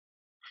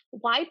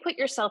 why put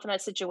yourself in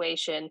that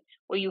situation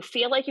where you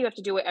feel like you have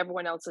to do what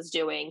everyone else is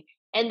doing,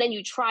 and then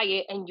you try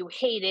it and you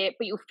hate it,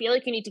 but you feel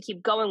like you need to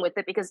keep going with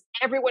it because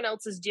everyone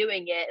else is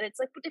doing it. And it's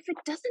like, but if it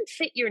doesn't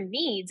fit your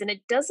needs and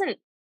it doesn't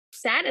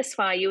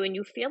satisfy you and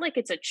you feel like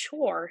it's a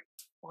chore,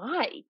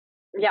 why?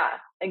 Yeah,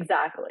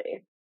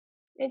 exactly.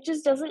 It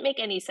just doesn't make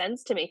any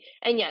sense to me.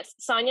 And yes,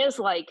 Sonya's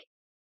like,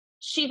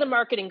 she's a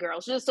marketing girl,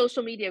 she's a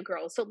social media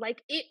girl. So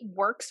like it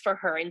works for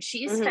her and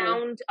she's Hmm.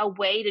 found a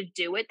way to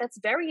do it that's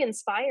very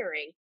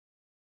inspiring.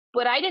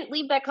 But I didn't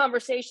leave that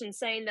conversation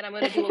saying that I'm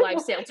going to do a live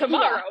sale Yeah.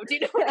 tomorrow. Do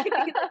you know what I mean?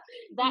 Like,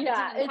 that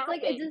Yeah, didn't it's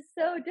like it's happen. just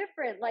so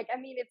different. Like, I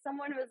mean, if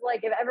someone was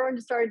like, if everyone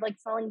just started like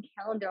selling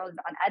calendars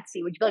on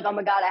Etsy, would you be like, oh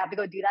my God, I have to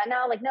go do that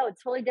now? Like, no,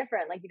 it's totally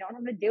different. Like, you don't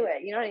have to do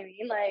it. You know what I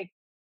mean? Like,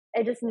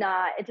 it's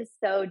just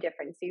so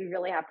different. So you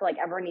really have to like,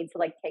 everyone needs to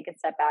like take a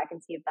step back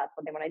and see if that's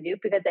what they want to do,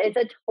 because it's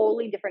a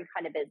totally different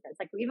kind of business.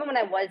 Like, even when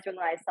I was doing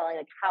live selling,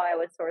 like how I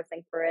was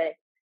sourcing for it,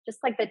 just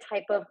like the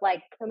type of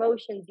like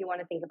promotions you want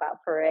to think about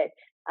for it,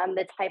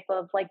 the type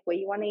of like way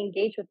you want to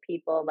engage with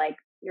people, like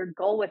your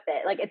goal with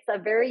it. Like, it's a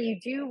very, you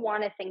do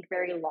want to think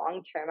very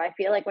long term. I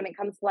feel like when it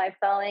comes to live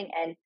selling,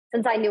 and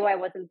since I knew I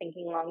wasn't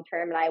thinking long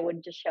term, and I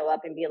would just show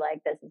up and be like,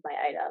 this is my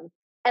item.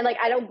 And like,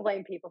 I don't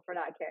blame people for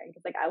not caring,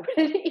 because like I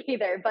wouldn't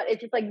either, but it's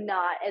just like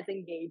not as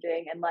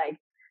engaging, and like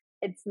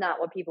it's not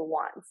what people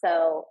want.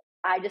 So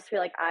I just feel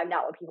like I'm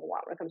not what people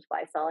want when it comes to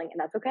live selling, and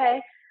that's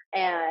okay.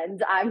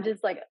 And I'm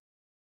just like,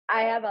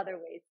 I have other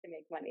ways to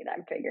make money that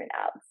I'm figuring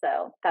out.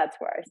 So that's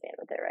where I stand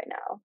with it right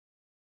now.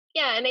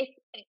 Yeah, and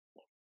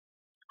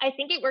I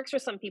think it works for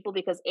some people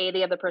because A,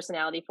 they have the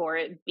personality for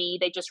it. B,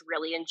 they just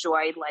really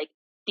enjoy like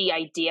the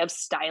idea of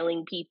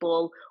styling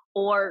people,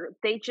 or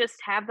they just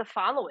have the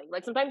following.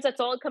 Like sometimes that's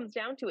all it comes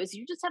down to is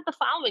you just have the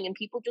following and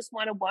people just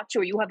want to watch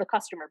you, or you have a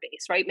customer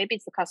base, right? Maybe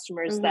it's the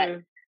customers that Hmm.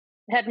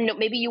 have no,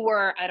 maybe you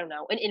were, I don't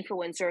know, an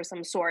influencer of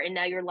some sort and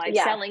now you're live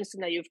Yeah. selling. So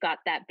now you've got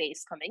that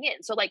base coming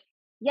in. So like,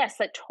 yes,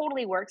 that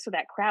totally works for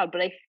that crowd.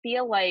 But I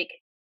feel like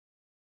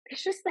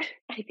it's just that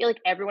I feel like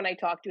everyone I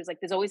talk to is like,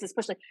 there's always this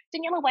push, like,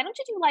 Daniela, why don't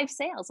you do live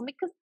sales? I'm like,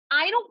 because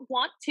I don't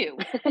want to.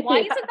 Why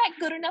isn't Yeah. that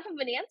good enough of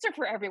an answer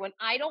for everyone?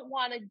 I don't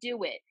want to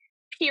do it.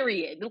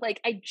 Period.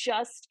 Like, I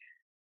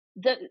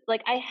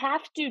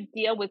have to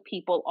deal with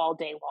people all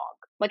day long.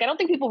 Like, I don't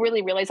think people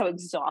really realize how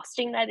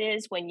exhausting that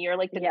is when you're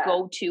like the Yeah.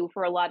 go to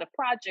for a lot of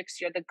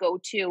projects. You're the go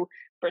to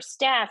for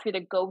staff. You're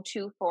the go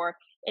to for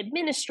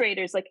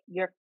administrators. Like,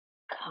 you're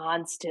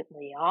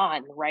constantly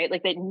on, right?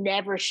 Like, that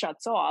never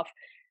shuts off.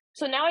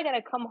 So now I got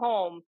to come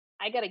home.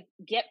 I got to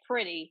get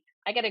pretty.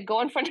 I got to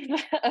go in front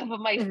of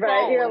my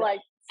Right. You're phone like,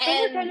 so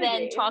much and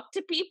then energy. talk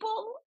to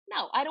people.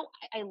 No, I don't.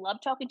 I love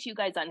talking to you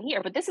guys on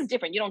here, but this is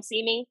different. You don't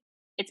see me.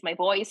 It's my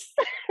voice.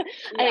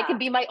 And I can Yeah.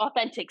 be my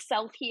authentic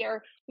self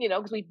here,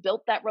 because we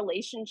built that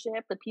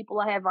relationship. The people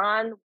I have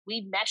on,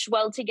 we mesh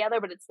well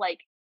together, but it's like,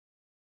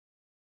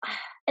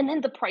 and then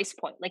the price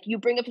point. Like you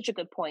bring up such a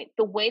good point.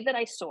 The way that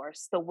I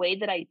source, the way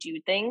that I do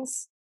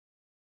things,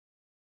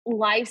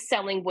 live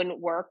selling wouldn't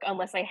work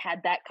unless I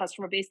had that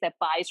customer base that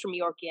buys from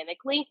me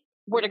organically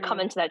were to come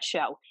Hmm. into that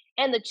show.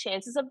 And the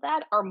chances of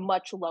that are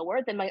much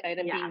lower than my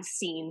item Yeah. being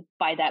seen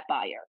by that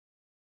buyer.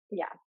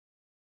 Yeah.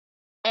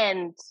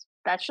 And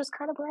that's just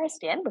kind of where I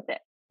stand with it.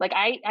 Like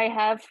I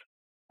have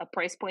a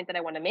price point that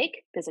I want to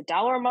make. There's a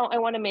dollar amount I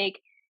want to make.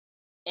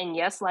 And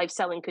yes, live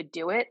selling could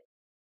do it.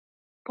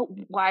 But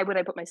why would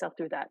I put myself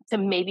through that? To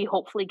maybe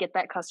hopefully get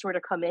that customer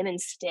to come in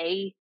and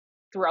stay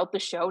throughout the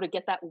show to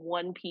get that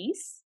one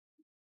piece?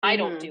 I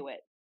don't Mhm. do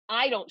it.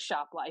 I don't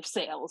shop live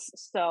sales.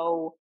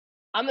 So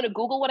I'm going to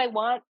Google what I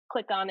want,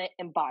 click on it,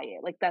 and buy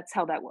it. Like that's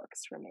how that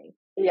works for me.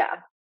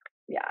 Yeah.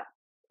 Yeah.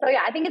 So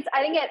yeah, I think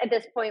at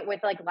this point with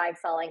like live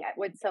selling,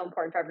 what's so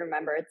important for everyone to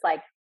remember, it's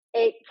like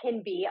it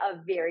can be a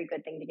very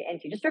good thing to get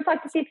into. Just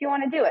reflect to see if you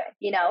want to do it.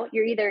 You know,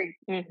 you're either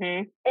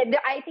Hmm.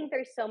 I think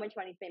there's so much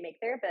money to be made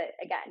there, but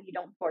again, you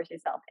don't force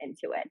yourself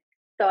into it.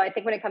 So I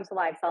think when it comes to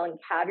live selling,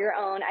 have your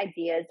own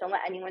ideas. Don't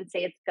let anyone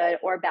say it's good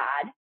or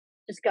bad.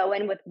 Just go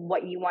in with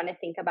what you want to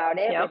think about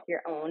it with Yep.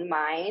 your own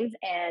mind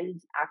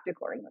and act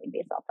accordingly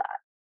based off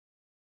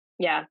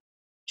Yeah.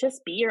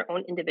 Just be your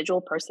own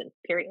individual person,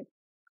 period.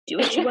 Do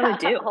what you want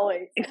to that. do.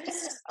 Always.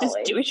 Just do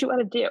Always. what you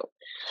want to do.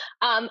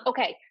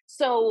 Okay.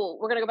 So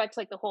we're going to go back to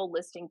like the whole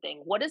listing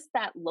thing. What does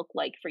that look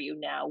like for you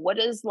now?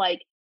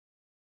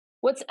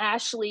 What's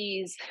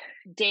Ashley's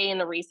day in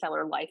the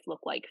reseller life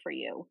look like for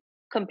you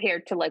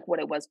compared to like what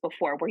it was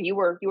before where you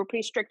were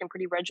pretty strict and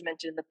pretty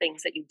regimented in the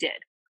things that you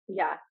did?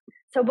 Yeah.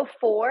 So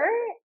before,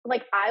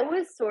 like I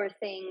was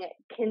sourcing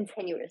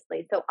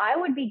continuously. So I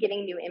would be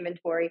getting new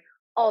inventory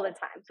all the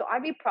time. So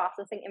I'd be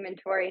processing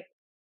inventory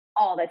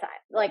all the time.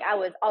 Like I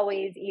was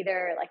always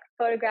either like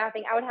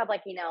photographing, I would have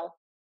like,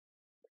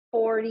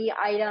 40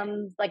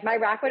 items. Like my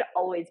rack would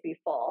always be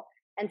full.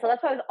 And so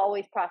that's why I was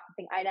always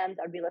processing items.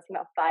 I'd be listing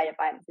about 5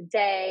 items a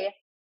day.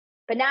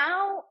 But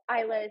now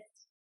I list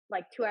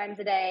like 2 items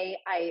a day.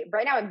 I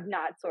right now I'm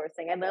not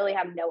sourcing. I literally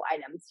have no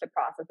items to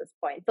process at this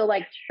point. So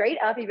like straight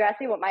up, if you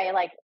ask me what my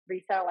like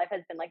resale life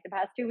has been like the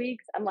past 2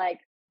 weeks, I'm like,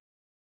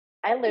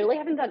 I literally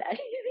haven't done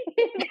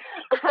anything.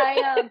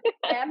 I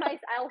have my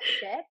I'll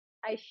ship.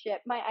 I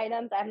ship my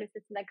items. I have an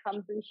assistant that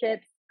comes and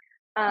ships.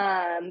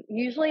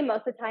 Usually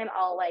most of the time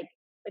I'll like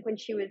when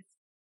she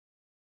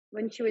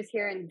was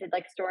here and did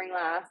like storing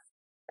last,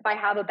 if I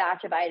have a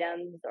batch of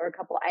items or a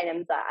couple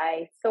items that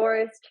I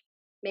sourced,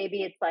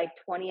 maybe it's like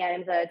 20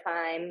 items at a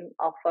time.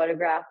 I'll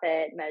photograph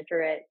it,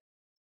 measure it,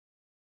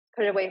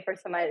 put it away for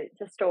somebody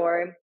to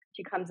store.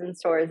 She comes and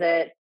stores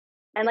it.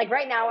 And like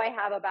right now, I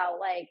have about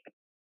like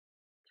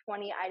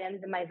 20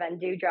 items in my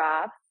Vendu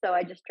drop. So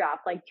I just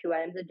drop like 2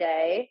 items a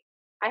day.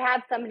 I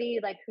have somebody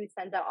like who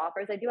sends out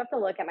offers. I do have to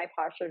look at my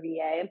partial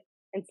VA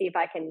and see if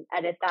I can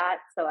edit that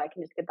so I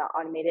can just get that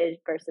automated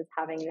versus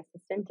having an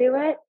assistant do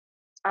it.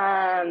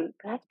 But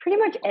that's pretty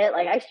much it.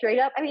 Like I straight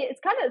up, I mean,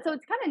 it's kind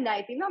of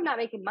nice, even though I'm not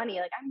making money,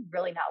 like I'm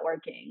really not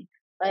working.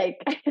 Like,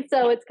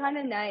 so it's kind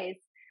of nice.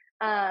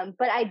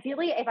 But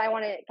ideally, if I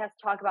want to just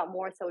talk about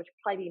more, so which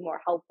would probably be more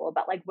helpful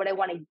about like what I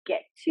want to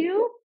get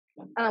to,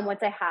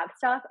 once I have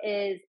stuff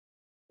is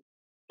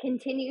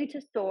continue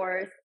to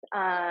source,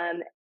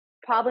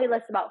 probably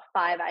list about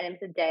 5 items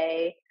a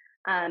day,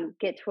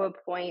 get to a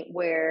point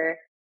where,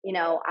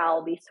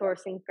 I'll be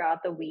sourcing throughout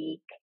the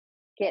week,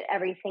 get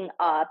everything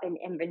up and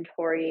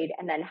inventoried,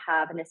 and then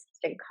have an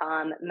assistant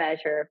come,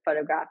 measure,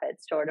 photograph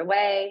it, store it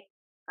away,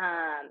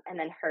 and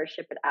then her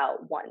ship it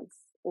out once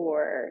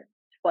or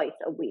twice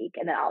a week,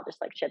 and then I'll just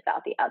like ship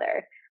out the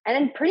other, and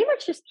then pretty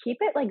much just keep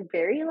it like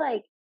very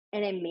like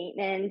in a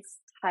maintenance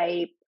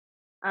type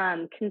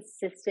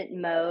consistent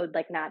mode,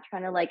 like not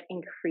trying to like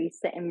increase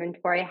the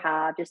inventory I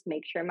have, just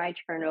make sure my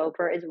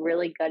turnover is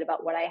really good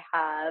about what I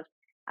have.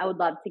 I would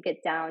love to get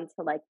down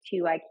to like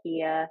 2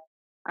 IKEA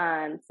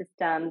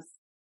systems.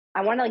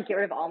 I want to like get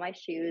rid of all my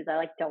shoes. I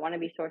like don't want to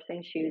be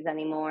sourcing shoes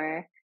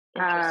anymore.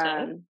 Interesting.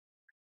 Um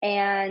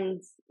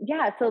and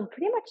yeah, so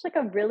pretty much like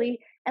a really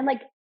and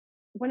like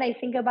when I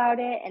think about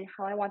it and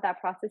how I want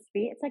that process to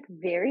be, it's like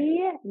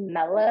very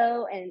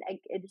mellow and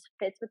it just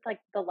fits with like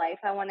the life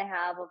I want to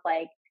have of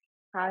like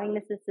having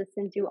this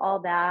assistant do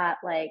all that,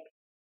 like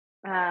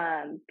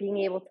being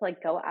able to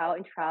like go out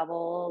and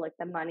travel, like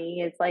the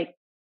money is like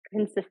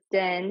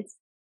consistent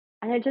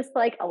and it just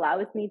like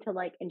allows me to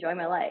like enjoy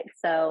my life.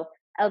 So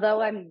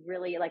although I'm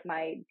really like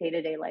my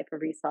day-to-day life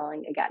of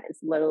reselling again is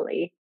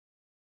literally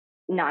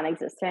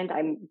non-existent.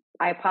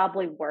 I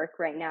probably work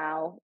right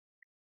now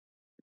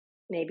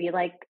maybe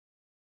like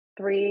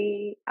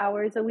 3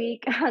 hours a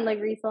week on like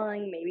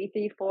reselling, maybe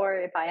three, four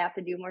if I have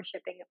to do more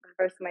shipping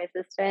versus my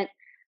assistant.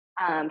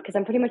 Because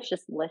I'm pretty much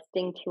just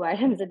listing 2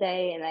 items a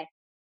day and I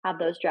have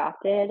those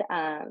drafted.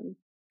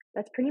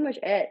 That's pretty much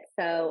it.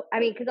 So I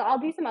mean, because I'll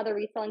do some other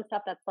reselling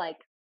stuff that's like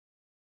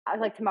I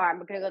was like tomorrow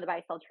I'm gonna go to the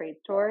buy sell trade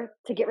store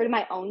to get rid of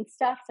my own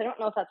stuff. So I don't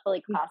know if that's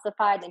really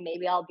classified, and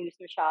maybe I'll do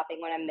some shopping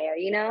when I'm there.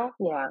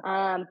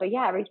 Yeah. But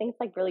yeah, everything's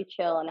like really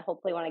chill, and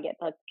hopefully when I get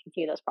to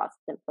continue those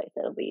processes in place,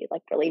 it'll be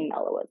like really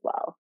mellow as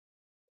well.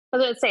 I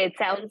was gonna say it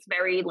sounds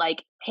very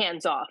like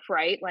hands off,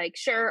 right? Like,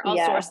 sure, I'll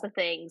Yeah, source the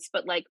things,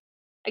 but like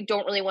I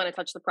don't really want to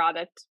touch the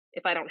product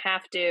if I don't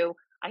have to.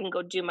 I can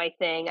go do my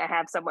thing. I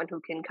have someone who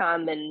can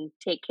come and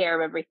take care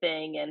of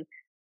everything. And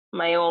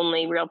my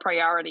only real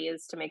priority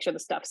is to make sure the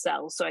stuff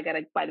sells. So I got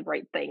to buy the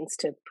right things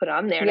to put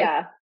on there. And I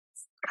Yeah.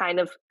 kind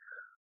of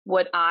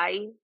what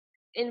I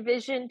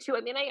envision too.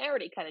 I mean, I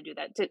already kind of do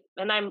that too,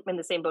 and I'm in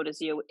the same boat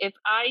as you. If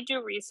I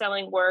do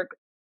reselling work,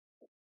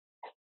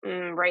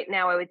 right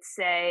now I would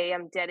say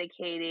I'm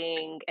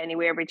dedicating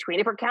anywhere between,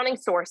 if we're counting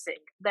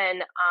sourcing,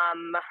 then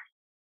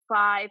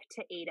 5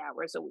 to 8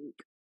 hours a week.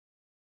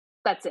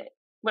 That's it.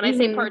 When I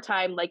say Mhm. part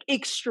time, like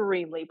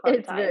extremely part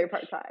It's time. very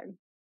part-time.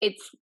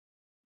 It's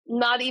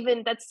not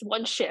even, that's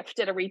one shift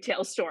at a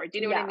retail store. Do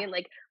you know what I Yeah. mean?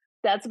 Like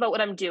that's about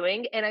what I'm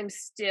doing, and I'm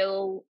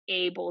still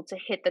able to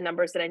hit the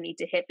numbers that I need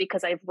to hit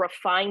because I've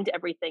refined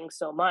everything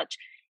so much.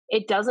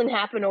 It doesn't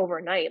happen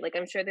overnight. Like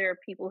I'm sure there are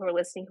people who are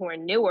listening who are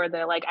newer.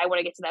 They're like, I want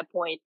to get to that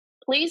point.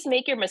 Please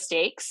make your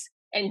mistakes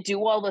and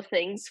do all the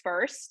things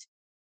first.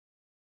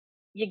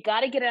 You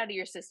got to get it out of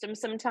your system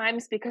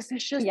sometimes because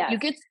there's just, you Yes.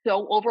 get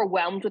so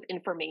overwhelmed with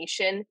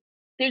information.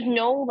 There's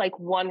no like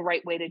one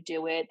right way to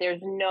do it.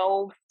 There's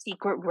no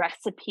secret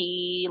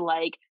recipe.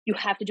 Like you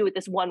have to do it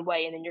this one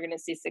way and then you're going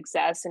to see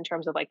success in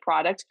terms of like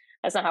product.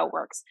 That's not how it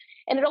works.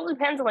 And it all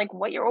depends on like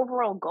what your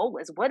overall goal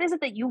is. What is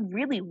it that you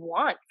really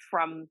want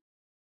from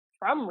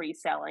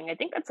reselling? I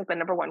think that's like the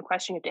number one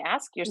question you have to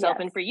ask yourself.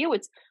 Yes. And for you,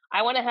 it's,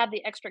 I want to have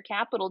the extra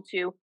capital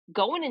to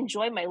go and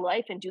enjoy my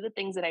life and do the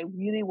things that I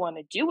really want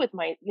to do with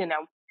my,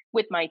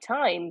 with my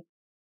time.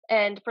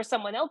 And for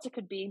someone else, it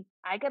could be,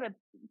 I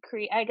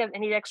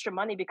need extra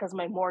money because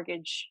my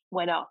mortgage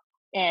went up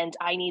and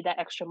I need that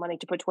extra money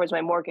to put towards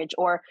my mortgage,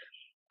 or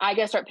I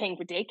got to start paying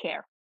for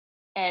daycare.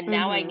 And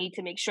now I Mhm. need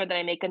to make sure that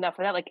I make enough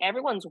of that. Like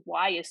everyone's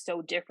why is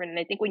so different. And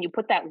I think when you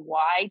put that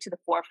why to the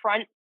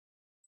forefront,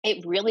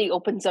 it really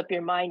opens up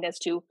your mind as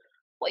to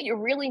what you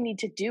really need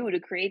to do to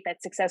create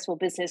that successful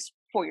business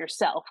for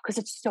yourself, because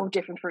it's so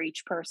different for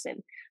each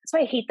person. That's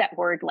why I hate that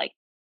word. Like,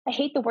 I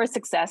hate the word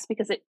success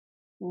because it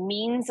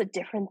means a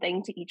different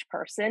thing to each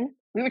person.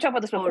 We were talking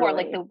about this before,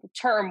 like Totally. the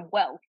term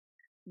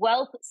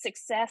wealth,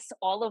 success,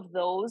 all of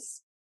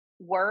those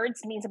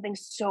words mean something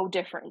so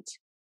different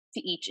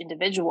to each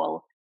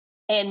individual.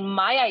 And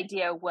my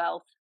idea of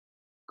wealth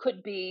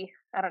could be,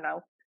 I don't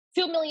know,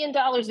 $2 million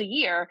a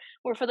year,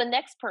 where for the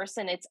next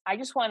person it's, I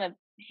just want to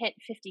hit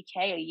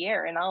 50K a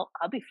year and I'll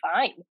be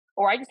fine.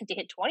 Or I just need to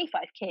hit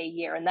 25K a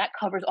year and that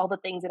covers all the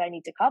things that I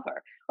need to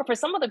cover. Or for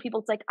some other people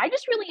it's like, I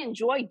just really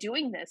enjoy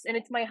doing this and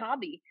it's my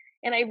hobby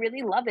and I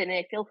really love it and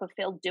I feel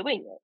fulfilled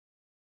doing it.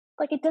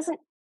 Like it doesn't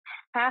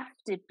have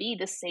to be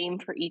the same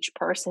for each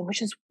person,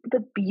 which is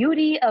the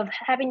beauty of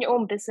having your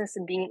own business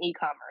and being in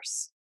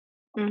e-commerce.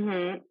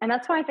 And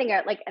that's why I think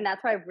and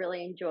that's why I've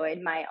really enjoyed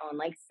my own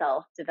like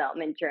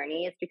self-development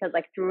journey is because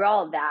like through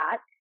all of that,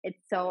 it's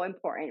so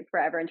important for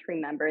everyone to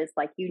remember is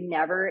like you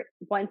never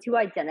once you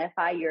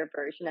identify your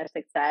version of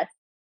success,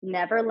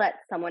 never let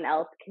someone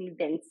else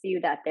convince you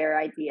that their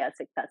idea of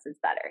success is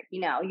better.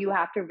 You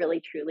have to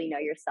really truly know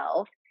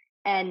yourself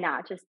and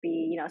not just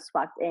be,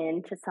 swept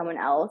into someone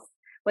else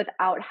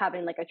without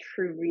having like a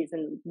true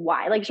reason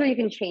why. Like sure you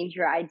can change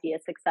your idea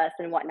of success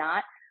and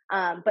whatnot,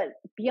 but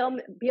be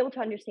able to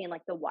understand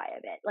like the why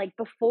of it. Like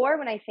before,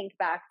 when I think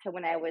back to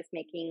when I was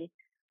making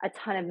a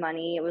ton of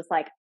money, it was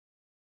like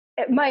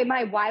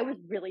my why was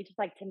really just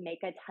like to make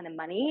a ton of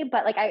money.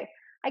 But like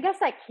I guess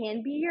that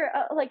can be your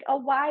like a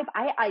why.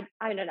 But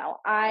I don't know.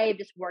 I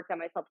just worked on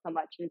myself so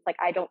much, and it's like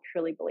I don't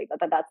truly believe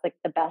that that's like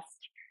the best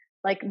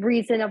like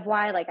reason of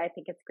why. Like I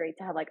think it's great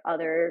to have like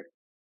other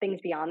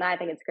things beyond that. I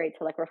think it's great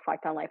to like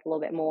reflect on life a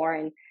little bit more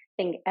and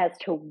think as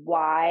to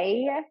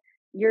why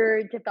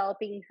you're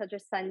developing such a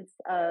sense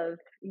of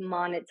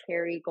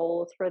monetary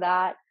goals for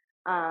that,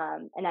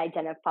 and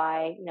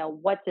identify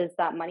what does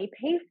that money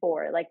pay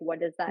for, like what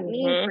does that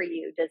mean Hmm. for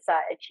you, does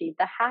that achieve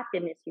the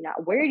happiness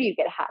where do you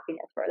get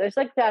happiness for, there's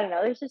like I don't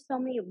know, there's just so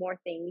many more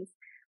things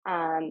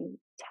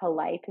to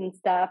life and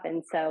stuff,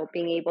 and so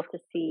being able to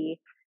see,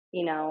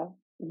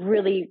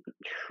 really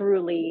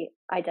truly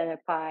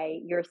identify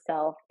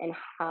yourself and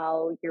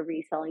how your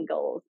reselling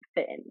goals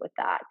fit in with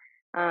that.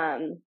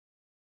 um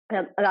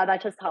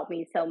that just helped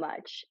me so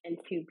much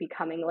into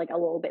becoming like a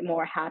little bit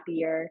more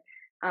happier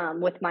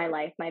with my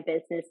life, my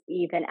business,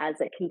 even as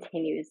it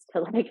continues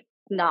to like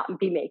not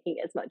be making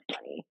as much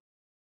money.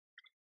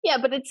 Yeah,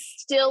 but it's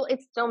still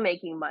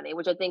making money,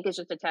 which I think is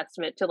just a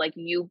testament to like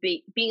you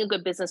being a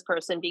good business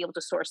person, being able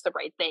to source the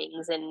right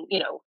things and,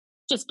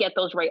 just get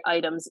those right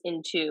items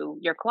into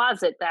your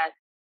closet that,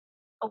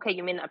 okay,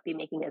 you may not be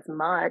making as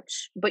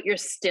much, but you're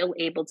still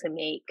able to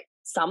make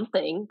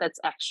something that's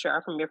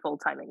extra from your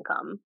full-time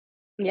income.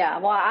 Yeah,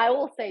 well, I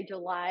will say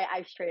July,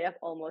 I straight up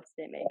almost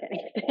didn't make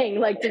anything,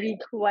 like, to be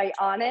quite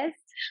honest,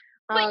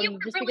 But you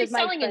just were really because my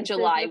selling in expenses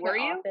July, with my were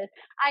you? office.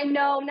 I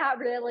know, not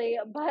really,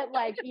 but,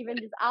 like,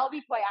 even just I'll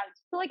be quite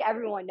honest, so, like,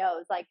 everyone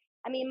knows, like,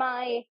 I mean,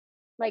 my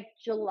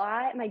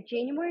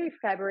January,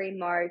 February,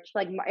 March,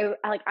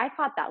 I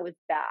thought that was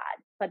bad,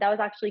 but that was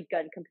actually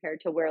good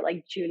compared to where,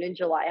 like, June and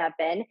July have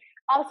been.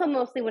 Also,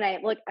 mostly when I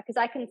look, because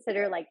I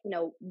consider, like,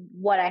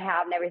 what I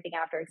have and everything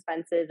after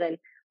expenses, and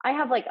I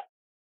have, like,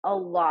 a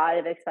lot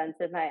of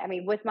expenses. I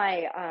mean, with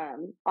my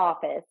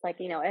office, like,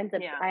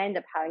 Yeah. I end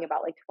up having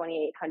about like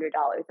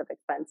 $2,800 of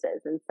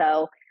expenses. And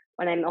so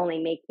when I'm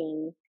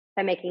making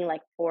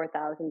like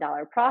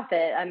 $4,000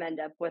 profit, I'm end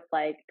up with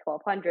like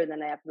 1,200,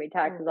 then I have to pay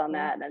taxes on Mhm.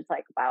 that. And it's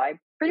like, wow, I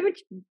pretty much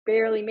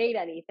barely made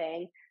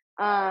anything.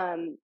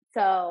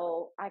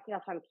 So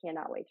that's why I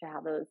cannot wait to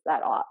have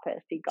that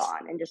office be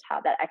gone and just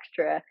have that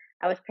extra.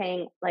 I was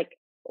paying like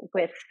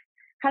with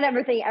kind of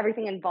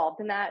everything involved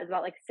in that is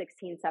about like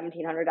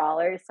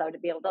 $1,700. So to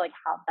be able to like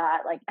have that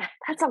like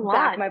That's a back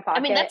lot. in my I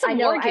mean, pocket, that's a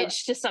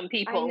mortgage to some I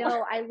people.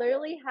 know I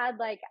literally had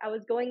like I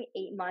was going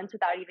 8 months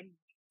without even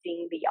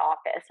using the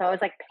office, so I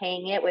was like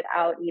paying it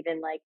without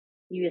even like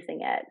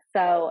using it.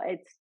 So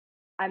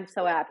I'm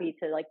so happy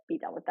to like be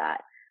done with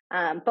that.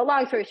 But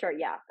long story short,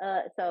 yeah.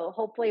 So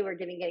hopefully we're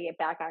getting it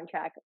back on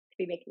track to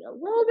be making a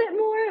little bit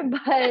more.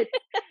 But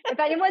if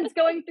anyone's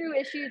going through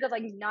issues of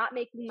like not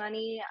making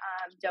money,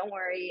 don't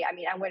worry. I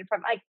mean, I went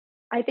from like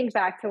I think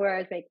back to where I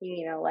was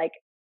making, like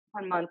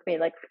 1 month made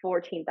like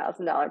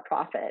 $14,000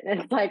 profit,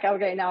 and it's like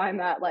okay, now I'm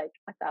at like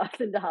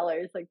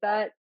 $1,000. Like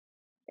that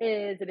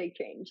is a big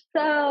change.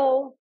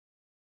 So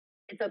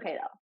it's okay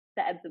though.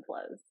 The ebbs and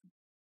flows.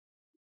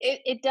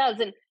 It does,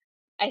 and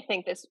I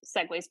think this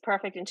segues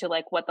perfect into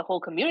like what the whole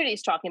community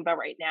is talking about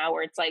right now,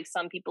 where it's like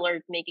some people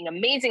are making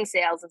amazing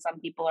sales and some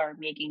people are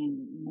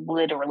making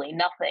literally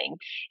nothing,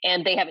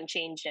 and they haven't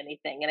changed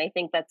anything. And I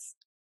think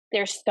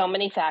there's so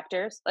many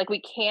factors. Like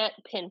we can't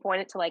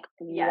pinpoint it to like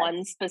Yes.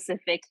 one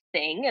specific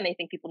thing, and I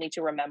think people need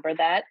to remember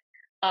that.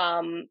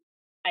 Um,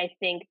 I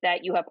think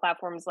that you have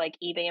platforms like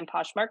eBay and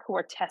Poshmark who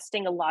are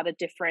testing a lot of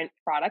different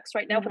products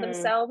right now for Mhm.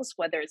 themselves,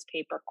 whether it's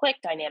pay per click,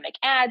 dynamic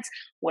ads,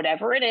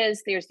 whatever it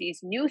is. There's these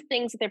new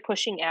things that they're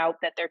pushing out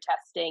that they're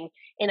testing.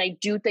 And I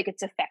do think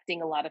it's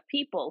affecting a lot of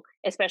people,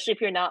 especially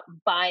if you're not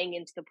buying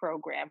into the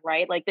program,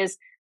 right? Like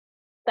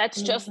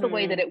that's just the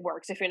way that Mhm. it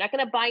works. If you're not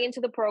going to buy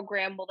into the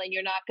program, well, then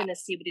you're not going to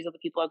see what these other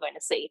people are going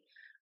to see.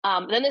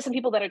 Then there's some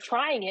people that are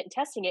trying it and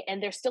testing it, and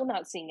they're still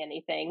not seeing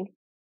anything.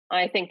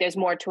 I think there's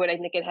more to it. I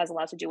think it has a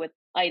lot to do with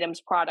items,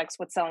 products,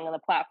 what's selling on the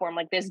platform.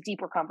 Like there's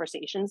deeper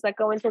conversations that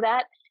go into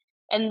that.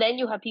 And then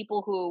you have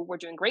people who were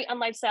doing great on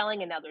live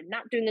selling and now they're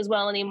not doing as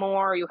well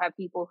anymore. You have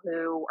people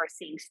who are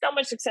seeing so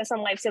much success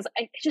on live sales.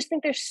 I just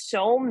think there's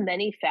so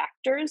many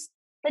factors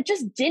that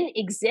just didn't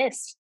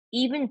exist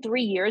even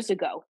 3 years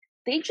ago.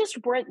 They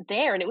just weren't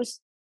there. And it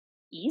was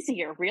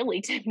easier really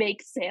to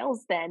make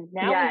sales then.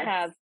 Now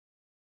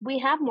we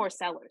Yes. have more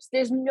sellers.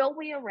 There's no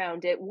way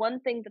around it. One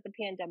thing that the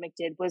pandemic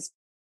did was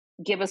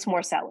give us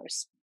more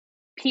sellers.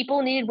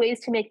 People needed ways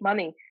to make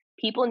money.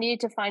 People needed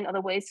to find other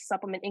ways to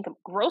supplement income.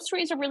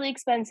 Groceries are really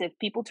expensive.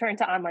 People turn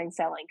to online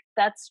selling.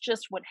 That's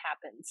just what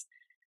happens.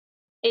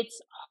 It's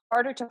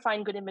harder to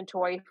find good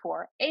inventory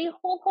for a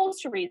whole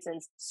host of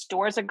reasons.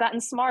 Stores have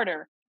gotten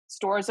smarter.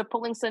 Stores are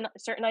pulling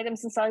certain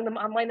items and selling them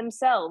online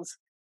themselves.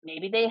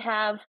 Maybe they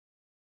have,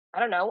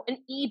 I don't know, an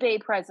eBay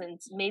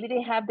presence. Maybe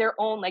they have their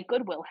own, like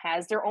Goodwill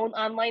has their own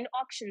online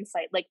auction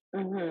site. Like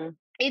Mhm.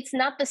 it's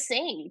not the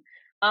same.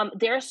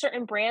 There are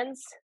certain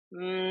brands,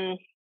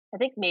 I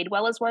think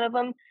Madewell is one of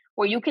them,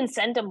 where you can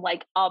send them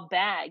like a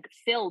bag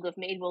filled of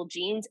Madewell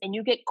jeans and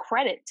you get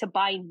credit to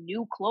buy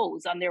new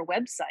clothes on their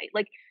website.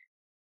 Like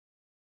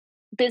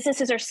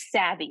businesses are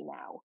savvy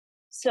now.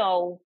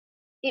 So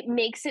it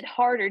makes it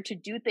harder to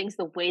do things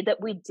the way that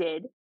we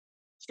did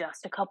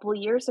just a couple of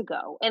years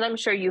ago. And I'm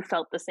sure you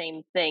felt the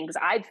same things.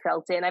 I've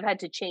felt it and I've had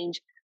to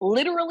change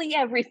literally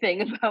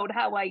everything about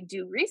how I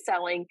do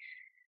reselling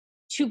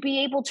to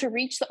be able to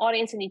reach the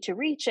audience I need to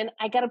reach. And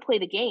I got to play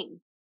the game.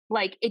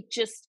 Like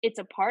it's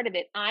a part of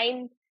it.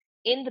 I'm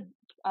in the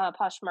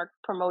Poshmark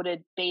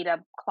promoted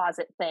beta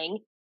closet thing,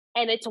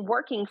 and it's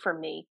working for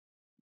me.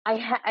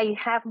 I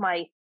have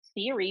my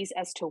theories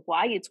as to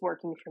why it's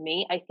working for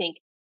me. I think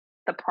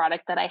the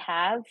product that I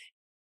have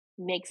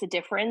makes a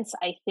difference.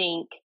 I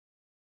think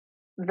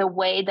the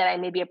way that I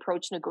maybe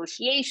approach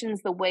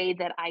negotiations, the way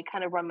that I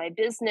kind of run my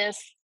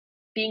business,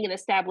 being an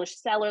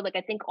established seller, like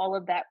I think all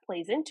of that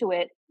plays into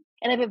it.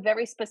 And I have a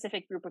very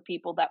specific group of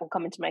people that will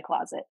come into my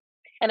closet.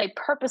 And I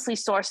purposely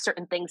source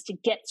certain things to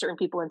get certain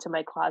people into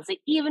my closet,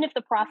 even if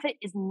the profit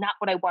is not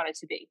what I want it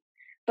to be.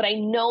 But I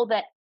know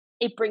that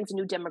it brings a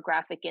new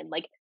demographic in.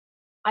 Like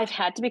I've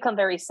had to become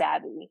very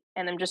savvy,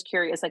 and I'm just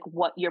curious, like,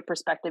 what your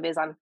perspective is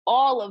on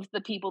all of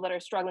the people that are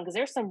struggling, because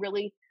there's some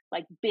really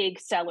like big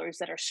sellers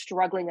that are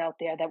struggling out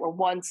there that were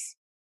once,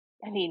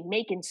 I mean,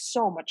 making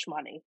so much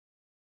money.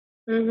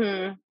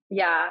 Mhm.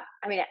 Yeah.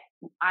 I mean,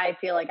 I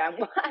feel like I'm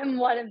I'm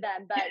one of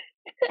them, but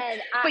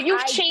and But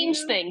you've I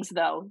changed do. things,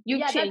 though. You've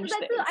Yeah, changed I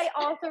things.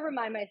 also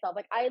remind myself,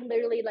 like, I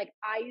literally, like,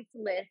 I used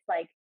to list,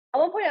 like, at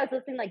one point I was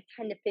listing like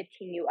 10 to 15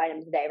 new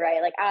items a day,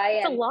 right? Like, I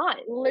It's a am lot.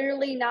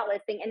 literally not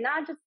listing, and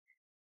not just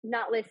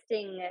not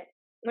listing.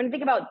 When you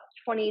think about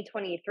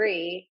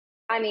 2023,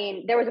 I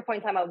mean, there was a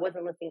point in time I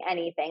wasn't listing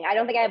anything. I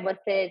don't think I've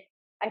listed,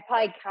 I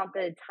probably count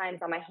the times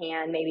on my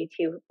hand, maybe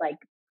two, like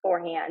four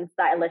hands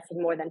that I listed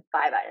more than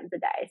 5 items a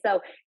day.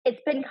 So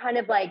it's been kind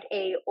of like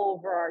a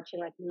overarching,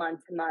 like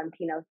month to month,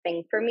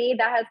 thing for me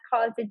that has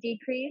caused a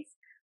decrease.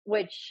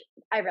 which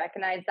I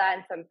recognize that,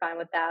 and so I'm fine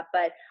with that.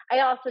 But I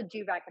also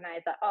do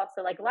recognize that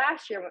also, like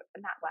last year,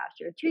 not last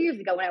year, 2 years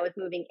ago, when I was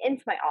moving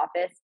into my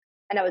office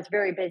and I was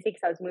very busy because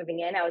I was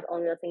moving in, I was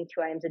only listening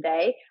 2 items a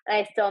day, and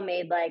I still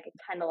made like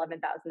 $10,000 to $11,000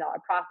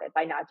 profit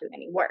by not doing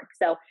any work.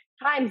 So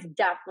times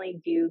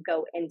definitely do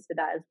go into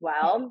that as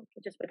well,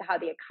 just with how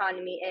the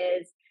economy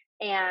is.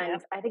 And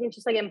Yep. I think it's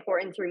just like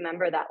important to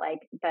remember that like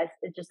that's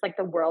it's just like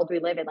the world we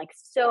live in. Like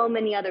so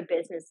many other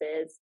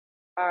businesses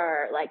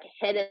are like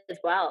hit as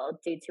well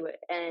due to it.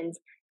 And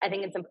I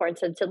think it's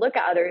important to look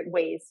at other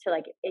ways to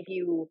like if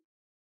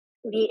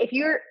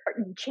you're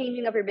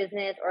changing up your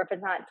business or if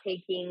it's not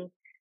taking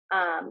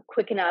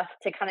quick enough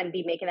to kind of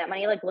be making that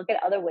money, like look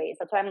at other ways.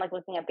 That's why I'm like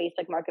looking at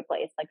Facebook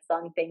Marketplace, like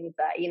selling things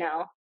that,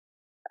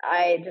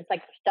 I just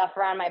like stuff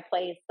around my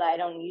place that I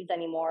don't use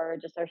anymore or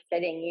just are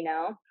sitting.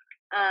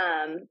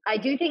 I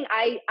do think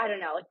I don't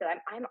know, like I said,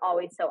 I'm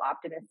always so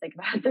optimistic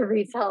about the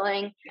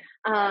reselling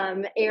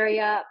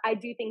area. I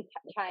do think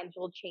times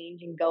will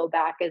change and go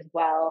back as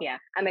well. Yeah.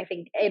 I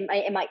think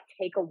it might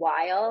take a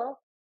while.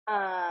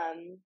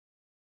 Um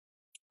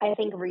I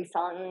think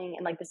reselling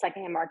and like the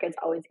secondhand market is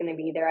always going to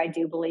be there. I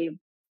do believe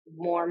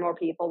more and more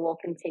people will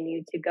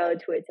continue to go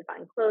to it to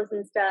find clothes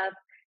and stuff.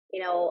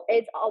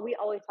 It's all we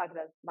always talk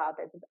about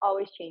this. It's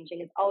always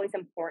changing. It's always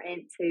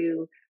important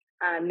to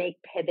make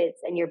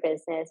pivots in your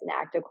business and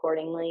act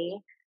accordingly.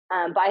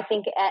 But I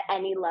think at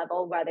any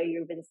level, whether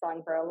you've been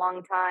selling for a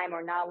long time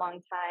or not a long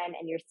time,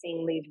 and you're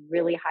seeing these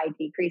really high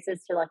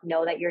decreases, to like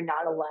know that you're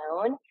not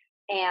alone.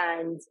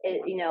 And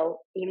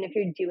even if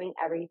you're doing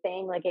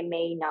everything, like it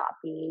may not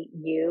be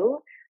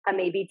you.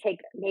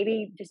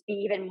 Maybe just be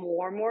even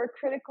more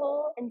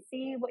critical and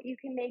see what you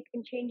can make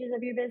in changes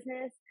of your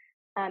business,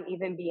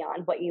 even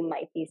beyond what you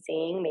might be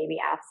seeing. Maybe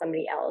ask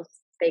somebody else.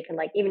 They can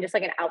like even just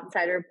like an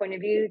outsider point of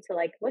view to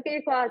like look at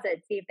your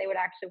closet, see if they would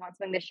actually want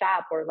something to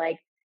shop, or like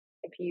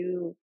if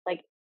you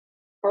like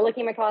for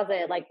looking at my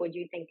closet, like would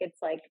you think it's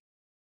like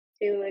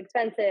too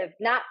expensive?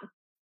 Not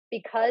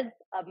because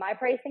of my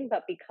pricing,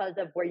 but because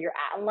of where you're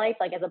at in life,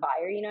 like as a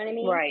buyer, you know what I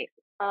mean? Right.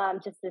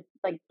 Just to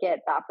like get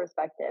that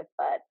perspective.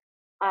 But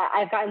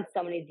I've gotten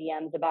so many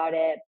DMs about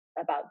it,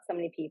 about so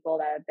many people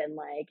that have been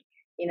like,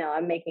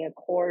 I'm making a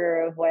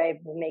quarter of what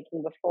I've been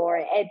making before.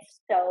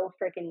 It's so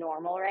freaking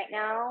normal right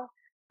now.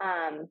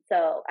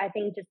 So I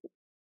think just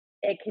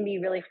it can be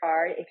really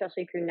hard,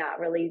 especially if you're not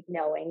really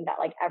knowing that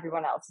like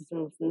everyone else is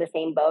in the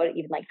same boat,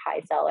 even like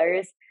high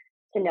sellers,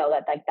 to know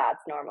that like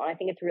that's normal. And I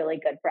think it's really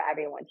good for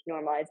everyone to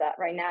normalize that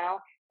right now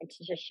and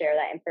to just share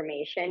that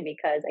information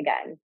because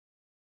again,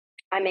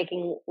 I'm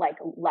making like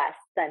less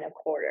than a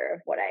quarter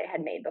of what I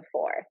had made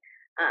before.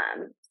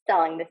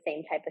 Selling the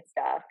same type of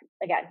stuff.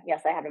 Again,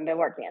 yes, I haven't been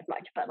working as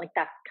much, but like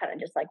that's kind of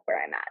just like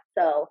where I'm at.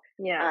 So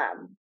Yeah.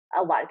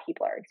 a lot of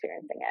people are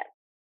experiencing it.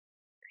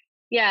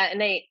 Yeah.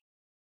 And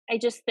I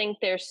just think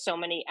there's so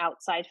many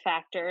outside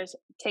factors.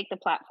 Take the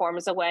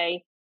platforms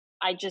away.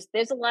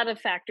 There's a lot of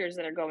factors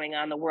that are going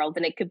on in the world,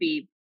 and it could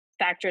be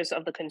factors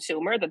of the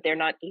consumer that they're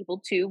not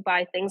able to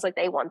buy things like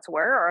they once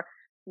were, or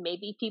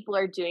maybe people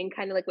are doing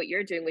kind of like what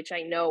you're doing, which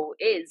I know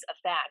is a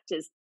fact,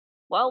 is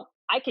well,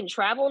 I can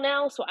travel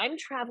now, so I'm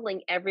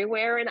traveling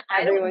everywhere and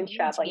I don't Everyone's need to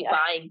traveling. be Yeah.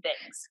 buying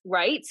things,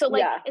 right? So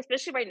like Yeah.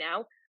 especially right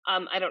now,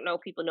 I don't know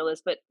if people know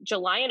this, but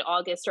July and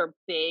August are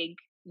big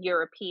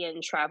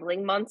European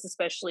traveling months,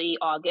 especially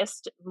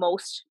August.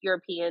 Most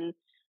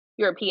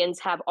Europeans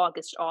have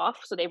August off,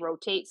 so they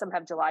rotate. Some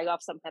have July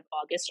off, some have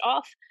August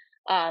off,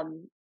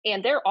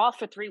 and they're off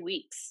for 3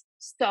 weeks.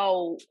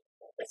 So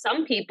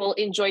some people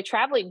enjoy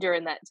traveling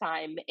during that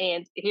time,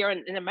 and here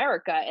in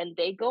America, and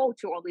they go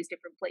to all these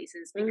different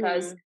places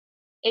because Hmm.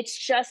 it's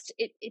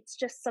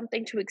just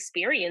something to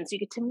experience. You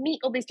get to meet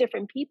all these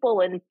different people,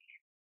 and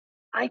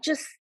I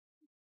just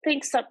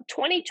think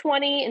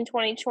 2020 and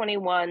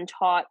 2021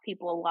 taught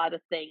people a lot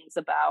of things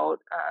about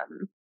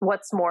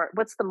what's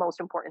the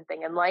most important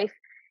thing in life.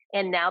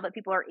 And now that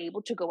people are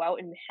able to go out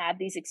and have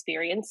these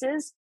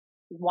experiences,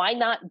 why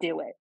not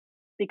do it?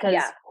 Because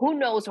Yeah. who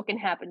knows what can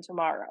happen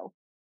tomorrow.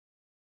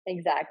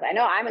 Exactly. I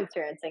know I'm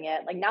experiencing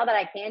it. Like now that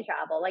I can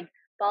travel, like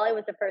Bali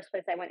was the first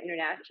place I went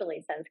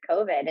internationally since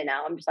COVID. And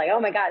now I'm just like,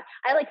 oh my God.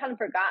 I like kind of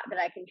forgot that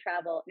I can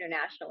travel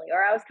internationally.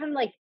 Or I was kind of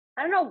like,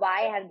 I don't know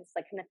why I had this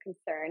like kind of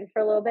concern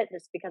for a little bit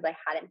just because I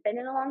hadn't been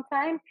in a long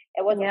time.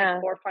 It wasn't like Yeah.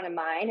 forefront of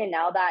mind. And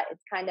now that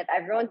it's kind of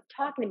everyone's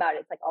talking about it.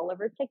 It's like all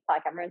over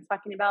TikTok. Everyone's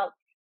talking about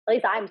at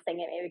least I'm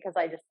saying it maybe because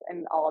I just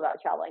am all about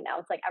traveling now.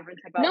 It's like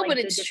everyone's talking about No, but like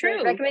the it's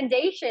different true.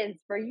 recommendations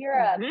for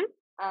Europe,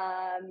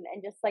 Hmm.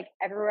 and just like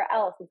everywhere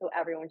else. And so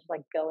everyone's just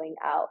like going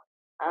out.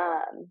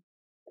 Um,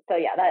 so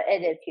yeah, that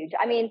it is huge.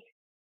 I mean,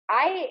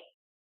 I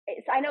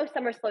I know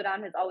summer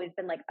slowdown has always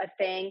been like a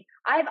thing.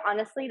 I've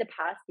honestly the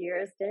past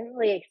years didn't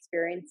really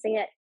experiencing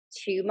it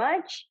too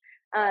much.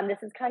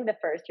 This is kind of the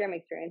first year I'm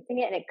experiencing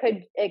it, and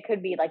it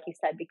could be like you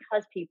said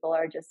because people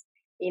are just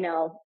you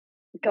know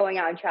going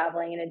out and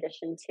traveling in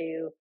addition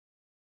to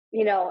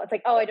it's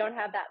like, oh, I don't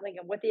have that. Like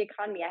with the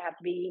economy, I have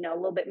to be, a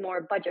little bit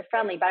more budget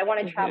friendly, but I want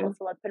to travel. Hmm.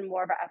 So let's put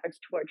more of our efforts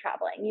toward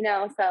traveling,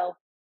 So,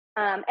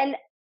 and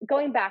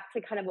going back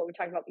to kind of what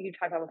you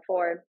talked about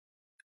before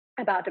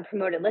about the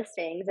promoted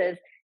listings is,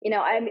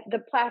 the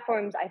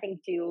platforms I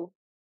think do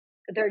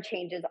their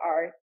changes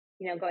are,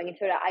 going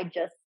into it. I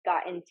just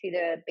got into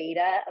the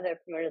beta of the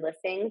promoted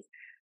listings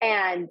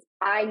and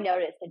I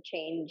noticed a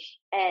change.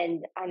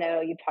 And I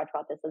know you've talked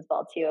about this as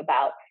well too,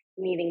 about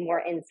needing more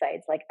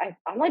insights. Like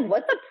I'm like,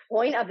 what's the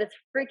point of this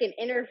freaking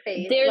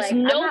interface? There's like,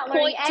 no I'm not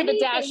point to the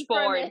anything from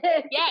dashboard.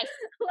 it. Yes.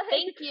 Like,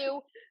 Thank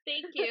you.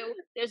 Thank you.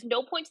 There's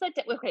no point to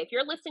that. Okay, if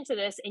you're listening to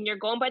this and you're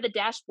going by the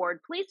dashboard,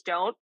 please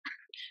don't.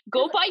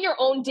 Go by your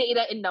own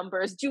data and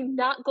numbers. Do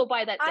not go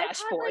by that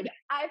dashboard.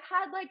 I've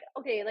had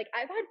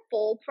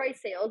full price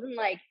sales and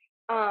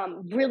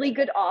really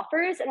good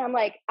offers, and I'm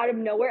like, out of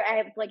nowhere I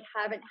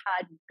haven't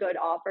had good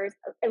offers,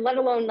 let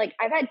alone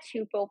I've had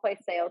 2 full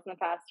price sales in the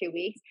past 2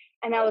 weeks,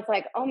 and I was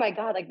like, oh my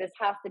god, this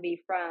has to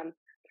be from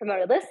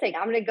promoted listing.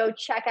 I'm gonna go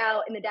check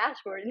out in the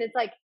dashboard, and it's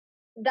like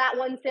that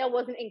one sale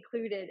wasn't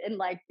included in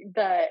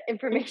the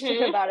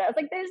information about it. I was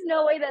like, there's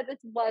no way that this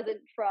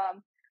wasn't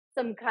from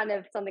some kind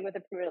of something with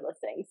a promoted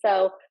listing.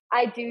 So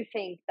I do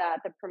think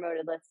that the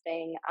promoted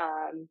listing,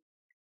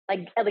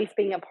 at least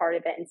being a part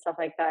of it and stuff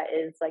like that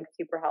is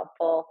super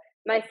helpful.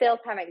 My sales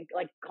haven't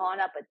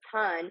gone up a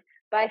ton,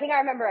 but I think I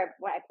remember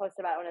when I posted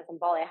about it when I was in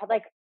Bali, I had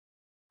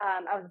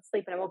I was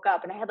asleep and I woke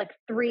up and I had I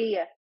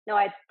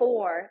had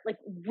 4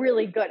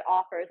 really good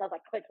offers. I was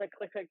like, click, click,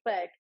 click, click,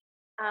 click.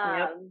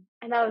 Yep.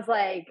 And I was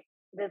like,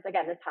 this has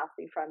to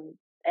be from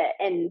it.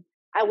 And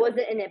I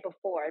wasn't in it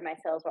before and my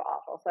sales were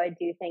awful. So I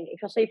do think,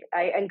 especially if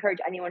I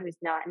encourage anyone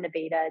who's not in the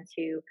beta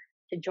to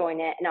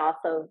join it and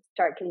also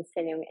start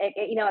considering it.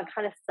 It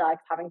kind of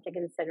sucks having to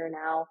consider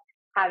now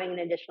having an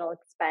additional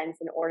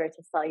expense in order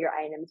to sell your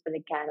items. But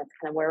again, that's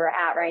kind of where we're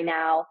at right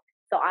now.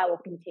 So I will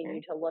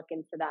continue to look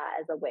into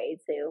that as a way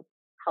to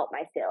help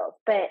my sales.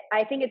 But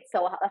I think that's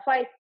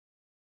why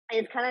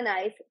it's kind of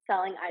nice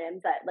selling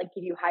items that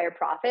give you higher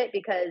profit,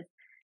 because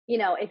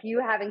if you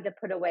having to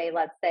put away,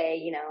 let's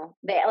say,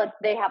 they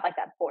have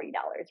that $40,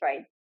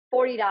 right?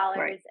 $40.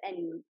 Right.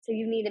 And so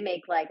you need to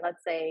make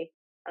let's say,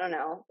 I don't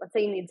know, let's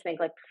say you need to make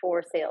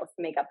 4 sales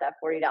to make up that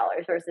 $40,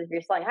 versus if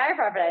you're selling higher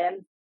profit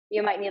items,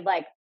 you might need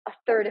a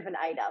third of an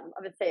item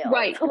of a sale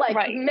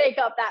to make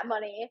up that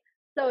money.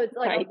 So it's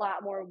a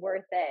lot more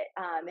worth it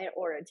in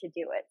order to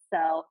do it.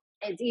 So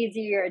it's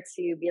easier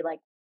to be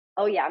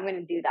oh yeah, I'm going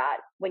to do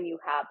that when you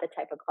have the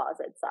type of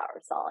closets that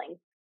are selling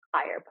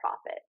higher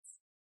profits.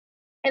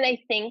 And I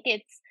think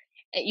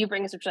you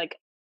bring us up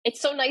it's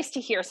so nice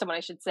to hear someone, I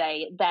should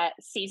say, that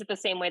sees it the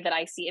same way that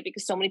I see it,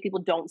 because so many people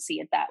don't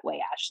see it that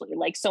way, Ashley.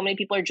 So many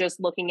people are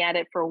just looking at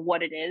it for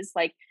what it is.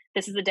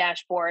 This is the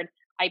dashboard.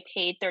 I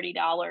paid $30.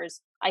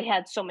 I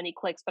had so many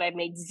clicks, but I've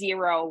made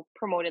 0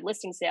 promoted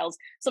listing sales.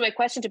 So my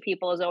question to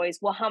people is always,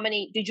 well, how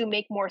many did you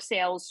make more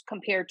sales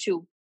compared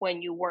to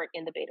when you weren't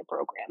in the beta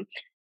program?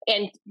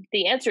 And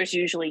the answer is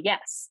usually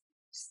yes.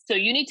 So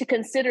you need to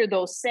consider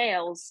those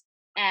sales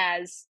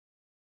as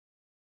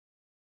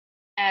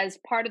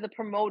part of the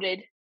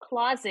promoted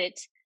closet,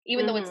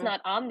 even though it's not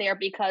on there,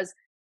 because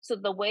so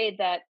the way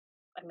that,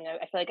 I feel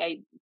like I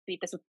beat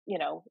this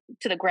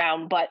to the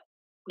ground, but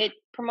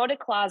promoted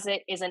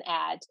closet is an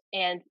ad,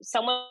 and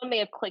someone may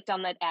have clicked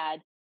on that ad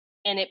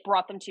and it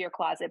brought them to your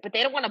closet, but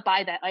they don't want to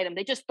buy that item.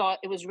 They just thought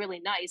it was really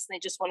nice and they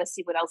just want to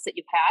see what else that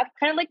you have.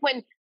 Kind of like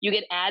when you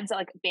get ads,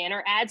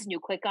 banner ads, and you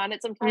click on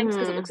it sometimes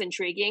because it looks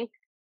intriguing,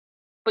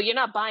 but you're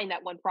not buying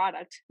that one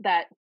product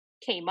that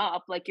came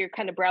up. You're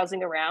kind of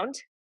browsing around.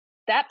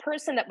 That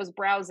person that was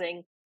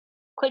browsing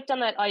clicked on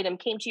that item,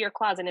 came to your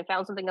closet and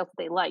found something else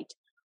that they liked.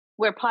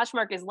 Where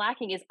Poshmark is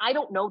lacking is, I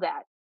don't know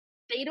that.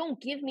 They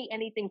don't give me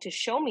anything to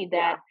show me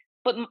that. Yeah.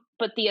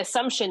 But the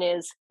assumption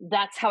is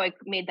that's how I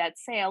made that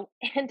sale.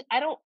 And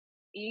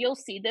you'll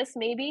see this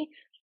maybe,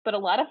 but a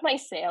lot of my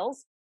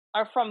sales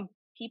are from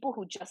people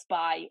who just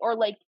buy, or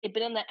they've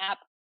been in the app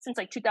since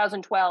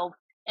 2012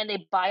 and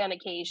they buy on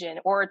occasion,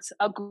 or it's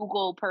a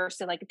Google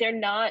person.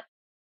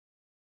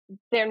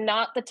 They're not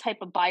the type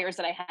of buyers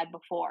that I had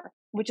before,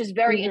 which is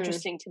very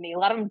interesting to me. A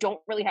lot of them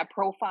don't really have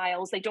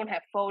profiles. They don't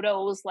have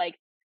photos.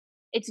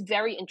 It's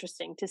very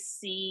interesting to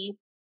see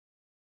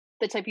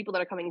the type of people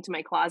that are coming into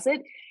my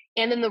closet.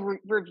 And then the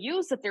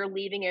reviews that they're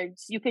leaving,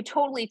 you could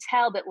totally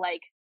tell that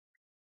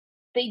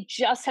they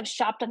just have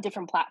shopped on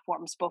different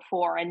platforms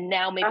before, and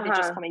now maybe they're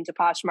just coming to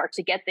Poshmark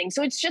to get things.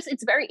 So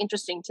it's very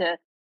interesting to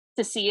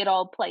see it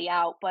all play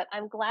out. But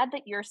I'm glad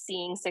that you're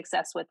seeing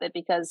success with it,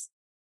 because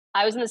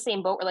I was in the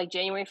same boat where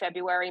January,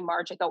 February,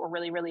 March, I thought were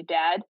really, really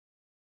bad.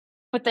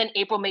 But then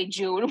April, May,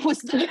 June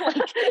was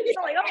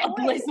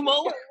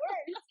abysmal.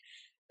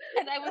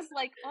 And I was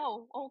I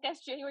guess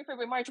January,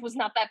 February, March was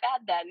not that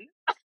bad then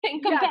in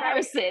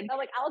comparison. Yeah,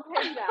 right. I'm I'll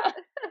take that.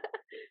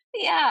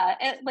 Yeah.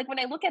 And when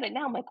I look at it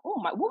now, I'm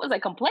oh my, what was I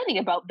complaining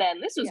about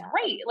then? This was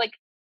great.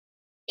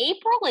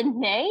 April and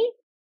May,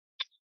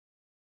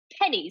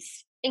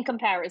 pennies in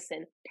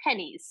comparison,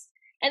 pennies.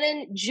 And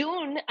then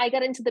June, I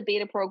got into the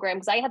beta program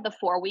because I had the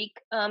 4-week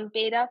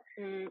beta.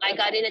 I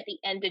got in at the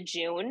end of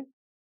June.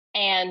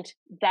 And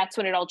that's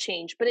when it all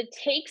changed. But it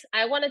takes,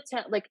 I want to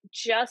tell, like,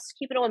 just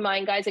keep it in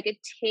mind, guys. Like, it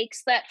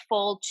takes that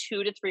full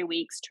 2 to 3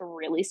 weeks to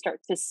really start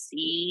to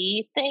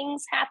see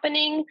things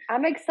happening.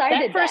 I'm That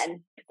excited first,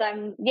 then,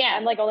 because yeah,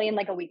 I'm like only in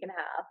like a week and a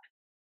half.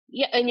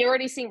 yeah, and you're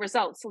already seeing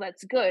results, so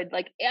that's good.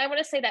 Like, I want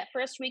to say that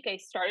first week I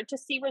started to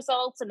see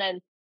results, and then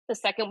the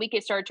second week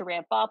it started to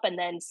ramp up, and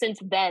then since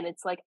then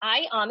it's like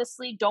I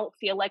honestly don't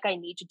feel like I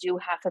need to do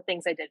half the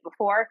things I did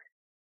before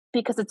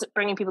because it's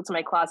bringing people to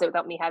my closet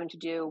without me having to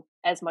do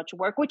as much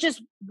work, which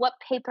is what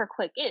pay per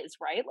click is,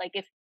 right? Like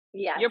if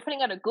Yes. you're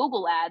putting out a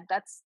Google ad,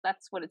 that's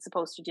what it's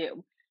supposed to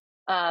do.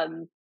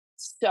 Um,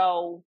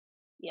 so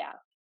yeah,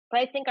 but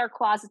I think our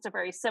closets are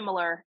very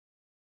similar,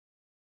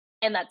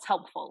 and that's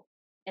helpful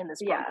in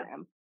this Yeah.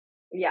 program.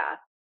 Yeah.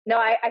 No,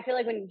 I feel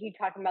like when you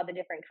talking about the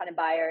different kind of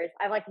buyers,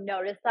 I've like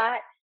noticed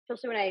that,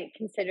 especially when I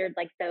considered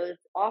like those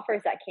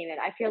offers that came in.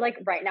 I feel like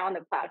right now on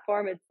the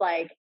platform, it's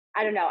like,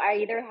 I don't know, I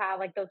either have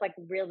like those like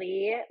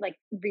really like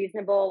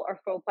reasonable or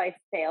full price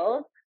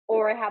sales,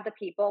 or I have the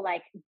people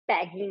like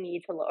begging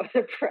me to lower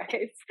the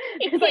price.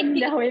 There's like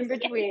no in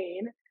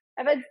between.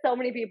 I've had so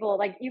many people,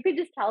 like you could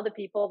just tell the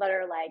people that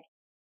are like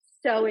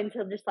so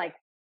into just like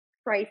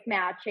price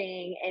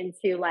matching,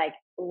 into like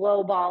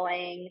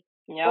lowballing,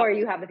 Yep. or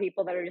you have the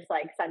people that are just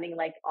like sending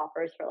like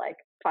offers for like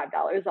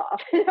 $5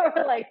 off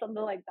or like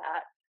something like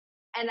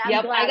that. And I'm Yep.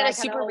 I glad, got a I kind of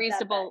super hope that that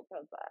reasonable.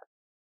 goes up.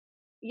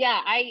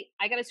 Yeah, I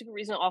got a super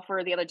reasonable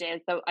offer the other day.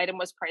 Like, the item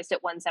was priced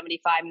at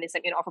 175 and they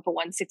sent me an offer for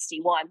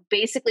 161,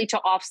 basically to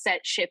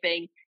offset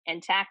shipping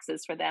and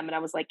taxes for them. And I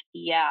was like,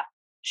 yeah,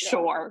 Yeah.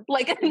 sure.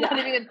 Like, I'm not Yeah.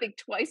 even gonna think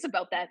twice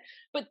about that.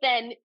 But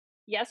then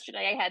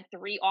yesterday I had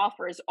 3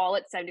 offers all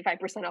at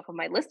 75% off of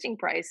my listing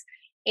price.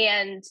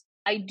 And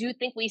I do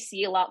think we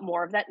see a lot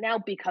more of that now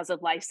because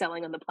of live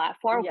selling on the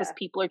platform, because Yeah.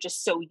 people are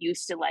just so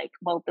used to like,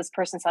 well, this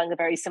person's selling a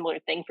very similar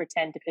thing for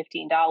 $10 to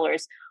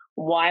 $15.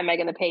 Why am I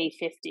going to pay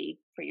 50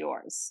 for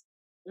yours?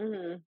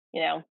 Hmm.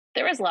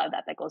 There is a lot of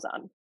that goes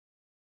on.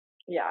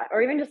 Yeah.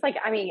 Or even just like,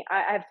 I mean,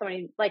 I have so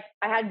many, like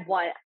I had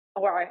one,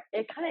 or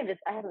it kind of is,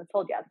 I haven't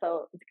sold yet.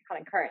 So it's kind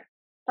of current.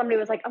 Somebody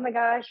was like, oh my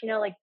gosh,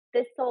 like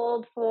this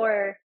sold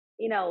for,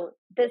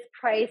 this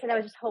price. And I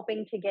was just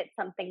hoping to get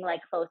something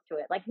like close to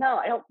it. Like, no,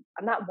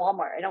 I'm not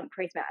Walmart. I don't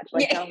price match.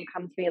 Like, Yeah. don't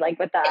come to me like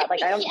with that.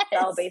 Like, I don't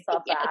sell Yes. based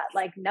off Yes. that.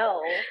 Like,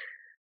 no.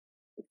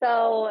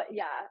 So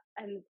yeah,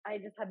 and I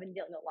just have been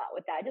dealing a lot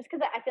with that, just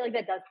because I feel like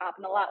that does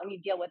happen a lot when you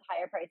deal with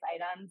higher price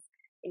items.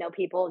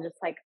 People just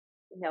like,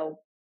 you know,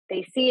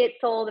 they see it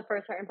sold for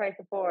a certain price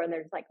before, and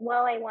they're just like,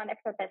 well, I want it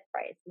for this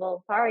price.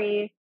 Well,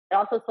 sorry, it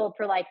also sold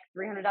for like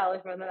 $300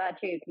 more than that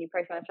too. Can you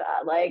price match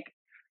that? Like,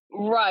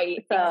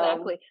 Right. so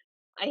Exactly.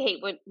 I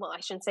hate when, well, I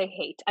shouldn't say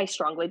hate. I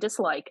strongly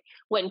dislike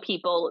when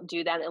people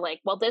do that. They're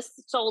like, well, this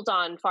sold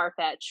on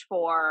Farfetch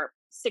for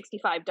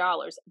 $65.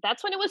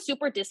 That's when it was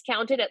super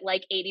discounted at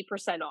like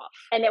 80% off.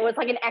 and it was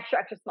like an extra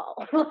extra small.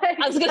 I Like,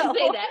 was going to so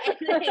say that.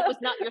 And it was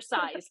not your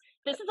size.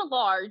 This is a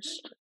large,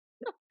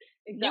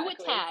 new with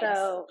exactly. tags.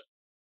 So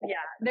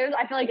yeah,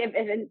 I feel like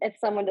if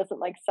someone doesn't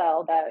like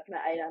sell that kind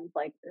of items,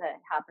 like that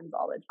happens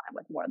all the time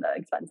with more of the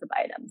expensive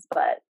items.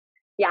 But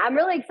yeah, I'm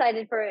really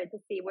excited for it to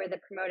see where the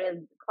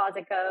promoted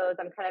closet goes.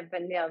 I'm kind of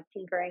been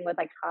tinkering with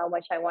like how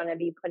much I want to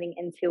be putting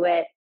into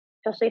it,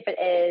 especially if it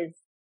is.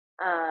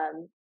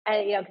 And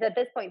because at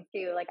this point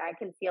too, like I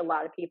can see a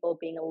lot of people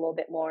being a little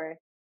bit more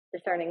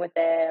discerning with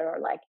it, or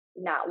like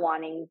not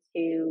wanting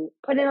to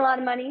put in a lot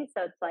of money.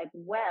 So it's like,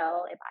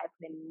 well, if I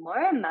put in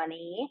more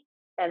money,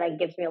 and that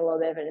gives me a little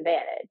bit of an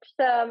advantage.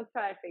 So I'm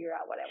trying to figure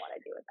out what I want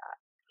to do with that.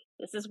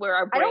 This is where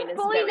our I brain don't is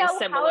fully very know how it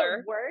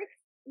similar. works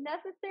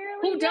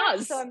necessarily Who yet.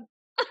 So does?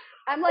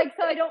 I'm like,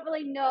 so I don't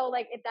really know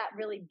like if that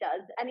really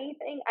does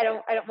anything. I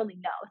don't really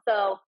know.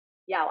 So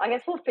yeah, I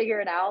guess we'll figure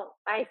it out.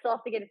 I still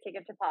have to get a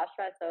ticket to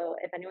Pasha. So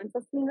if anyone's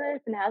listening to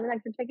this and has an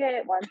extra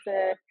ticket, wants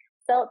to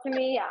sell it to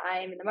me,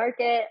 I'm in the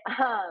market.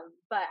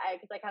 But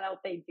because I kind of hope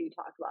they do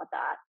talk about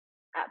that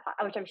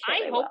which I'm sure I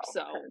they hope will.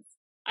 so.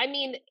 I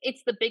mean,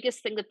 it's the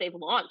biggest thing that they've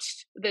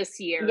launched this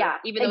year, Yeah,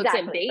 even though it's in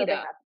exactly. So they beta.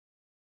 have.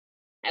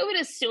 I would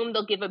assume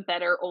they'll give a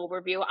better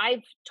overview.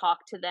 I've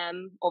talked to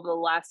them over the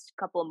last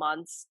couple of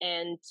months,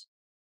 and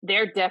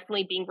they're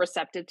definitely being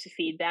receptive to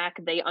feedback.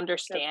 They That's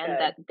understand good.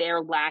 that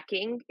they're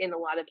lacking in a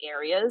lot of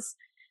areas.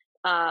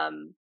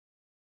 Um,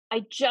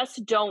 I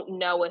just don't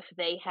know if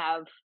they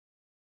have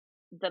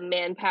the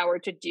manpower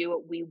to do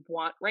what we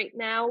want right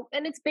now,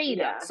 and it's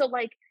beta. Yeah, So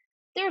like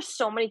there's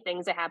so many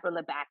things that happen on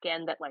the back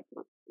end that like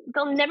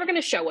they're never going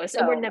to show us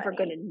and we're so never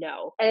going many. to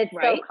know, And it's so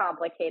right?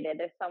 complicated.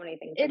 There's so many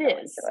things It that go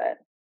into is. it.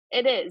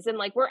 It is. And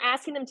like we're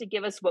asking them to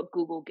give us what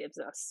Google gives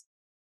us.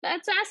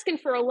 That's asking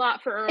for a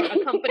lot for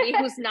a company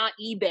who's not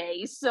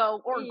eBay,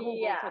 so or Google for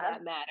Yeah.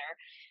 that matter.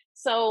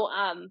 So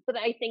but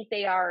I think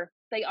they are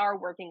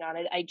working on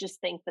it. I just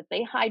think that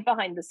they hide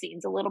behind the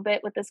scenes a little bit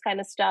with this kind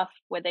of stuff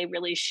where they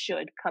really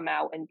should come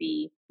out and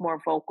be more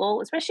vocal,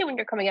 especially when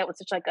you're coming out with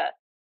such like a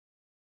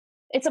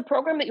it's a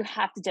program that you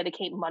have to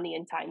dedicate money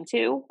and time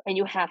to, and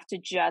you have to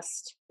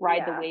just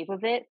ride the Yeah. wave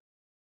of it.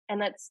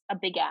 And that's a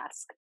big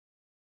ask.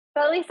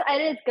 But at least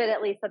it is good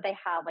at least that they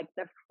have like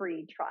the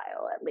free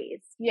trial at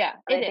least. Yeah,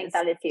 And it I think is.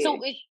 that is So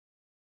huge.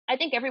 I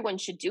think everyone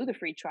should do the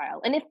free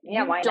trial. And if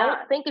Yeah, you why don't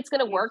not? think it's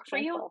going to You work just for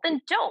you, cancel.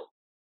 then don't.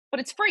 But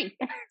it's free.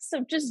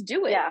 So just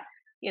do it, Yeah.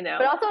 you But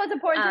know? also it's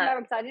important to Uh,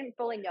 remember because I didn't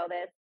fully know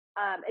this.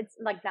 It's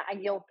like not,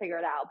 you'll figure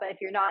it out. But if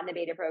you're not in the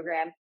beta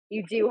program,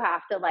 you do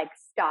have to like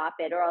stop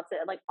it, or else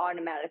it like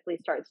automatically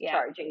starts yeah.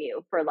 charging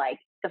you for like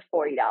the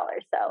 $40.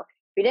 So if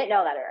you didn't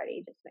know that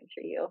already, just make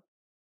sure you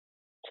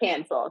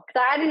cancel.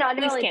 Because I didn't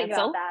Please really think about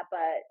cancel. that,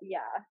 but yeah,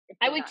 if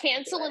I you're would not into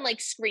cancel and it, like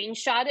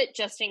screenshot it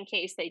just in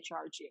case they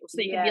charge you.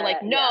 So you can be like,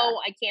 yeah, yeah, no,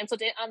 I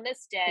canceled it on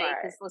this day smart,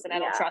 because listen, I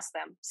don't yeah, trust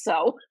them.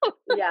 So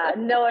yeah.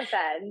 No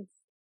offense,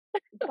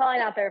 it's probably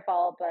not their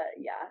fault, but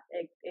yeah,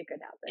 it could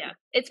yeah, happen.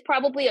 it's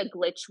probably a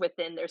glitch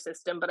within their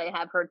system, but I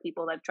have heard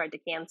people that have tried to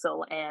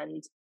cancel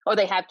and or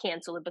they have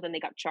canceled it, but then they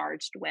got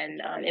charged when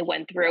it Charged,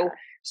 went through. yeah,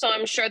 So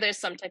I'm sure there's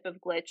some type of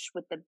glitch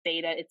with the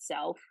beta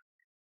itself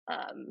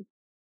um,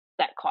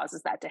 that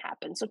causes that to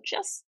happen. So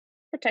just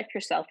protect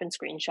yourself and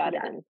screenshot it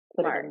yeah, and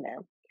put it smart. in there.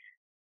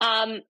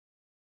 Um,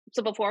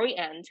 so before we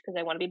end, because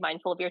I want to be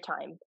mindful of your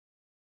time,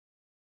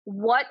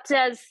 what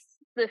does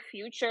the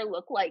future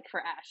look like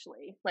for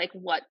Ashley? Like,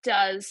 what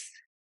does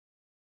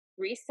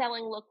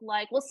reselling look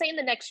like? We'll say in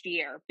the next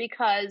year,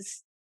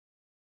 because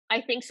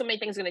I think so many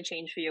things are going to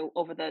change for you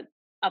over the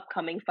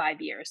upcoming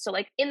 5 years. So,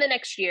 like, in the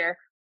next year,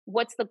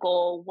 what's the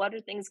goal? What are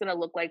things going to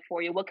look like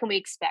for you? What can we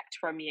expect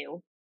from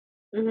you?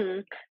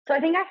 So I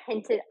think I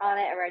hinted on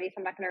it already, so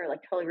I'm not gonna like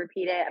totally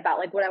repeat it about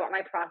like what I want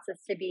my process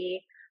to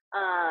be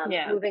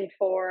Yeah. moving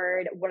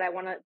forward, what I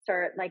want to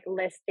start like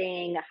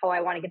listing, how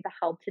I want to get the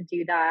help to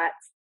do that.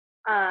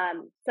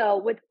 So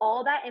with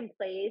all that in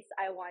place,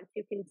 I want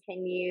to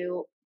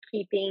continue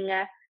keeping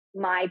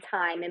my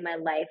time in my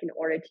life in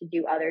order to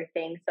do other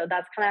things. So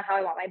that's kind of how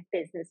I want my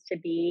business to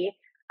be.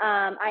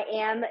 I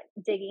am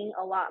digging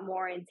a lot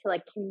more into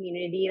like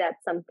community.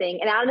 That's something,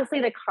 and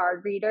honestly, the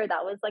card reader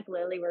that was like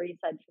literally where you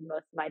said for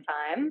most of my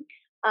time.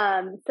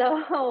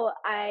 So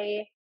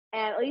I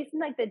am at least in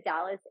like the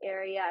Dallas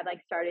area. I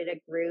like started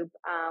a group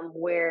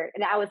where,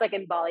 and I was like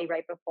in Bali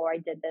right before I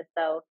did this.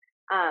 So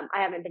we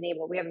haven't been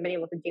able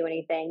to do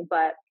anything,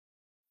 but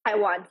I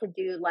want to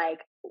do like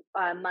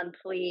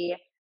monthly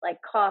like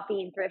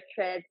coffee and thrift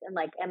trips and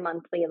like a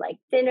monthly like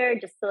dinner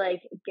just to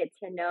like get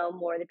to know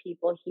more of the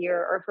people here,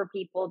 or for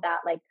people that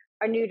like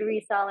are new to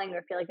reselling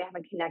or feel like they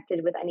haven't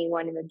connected with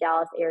anyone in the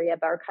Dallas area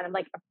but are kind of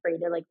like afraid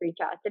to like reach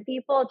out to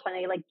people,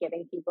 trying to like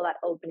giving people that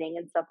opening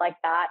and stuff like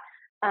that.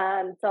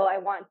 So I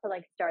want to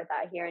like start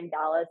that here in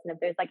Dallas, and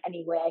if there's like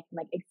any way I can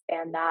like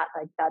expand that,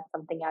 like that's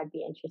something I'd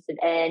be interested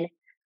in.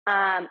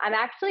 I'm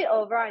actually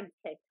over on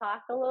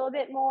TikTok a little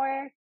bit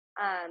more.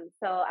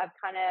 So I'm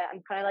kind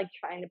of like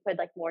trying to put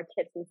like more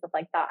tips and stuff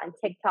like that on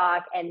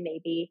TikTok, and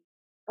maybe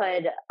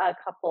put a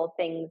couple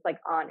things like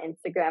on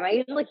Instagram. I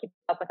usually keep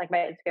up with like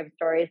my Instagram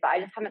stories, but I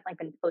just haven't like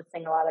been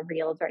posting a lot of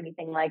reels or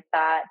anything like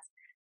that.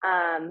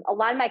 A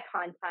lot of my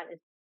content is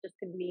just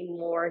going to be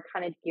more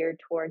kind of geared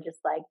toward just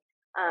like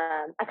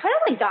I kind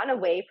of like gotten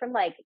away from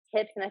like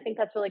tips, and I think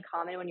that's really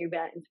common when you've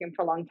been on Instagram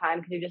for a long time,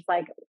 because you're just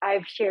like,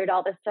 I've shared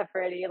all this stuff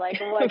already. Like,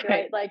 what do I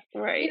Right. like?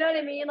 You Right. know what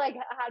I mean? Like,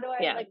 how do I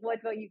Yeah. like?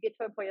 What do you get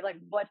to a point like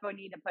what do I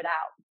need to put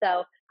out?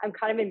 So I'm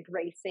kind of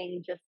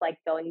embracing just like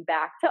going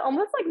back to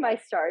almost like my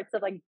starts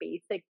of like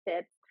basic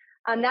tips.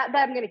 Not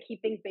that I'm gonna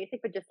keep things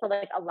basic, but just to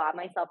like allow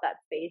myself that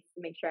space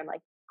to make sure I'm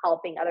like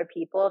helping other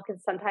people.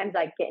 Because sometimes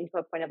I get into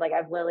a point of like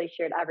I've literally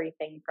shared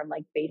everything from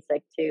like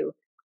basic to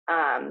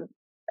um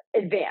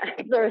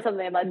advanced or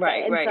something, let's say.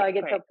 Right. And so Right. I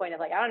get to Right. a point of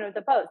like, I don't know what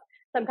to post.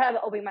 So I'm kind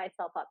of opening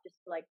myself up just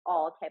to like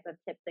all type of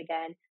tips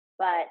again.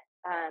 But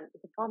you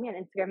can follow me on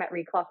Instagram at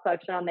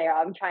ReclothCollection on there.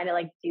 I'm trying to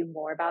like do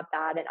more about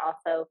that, and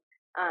also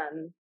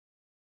um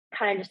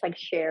kind of just like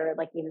share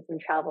like even some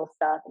travel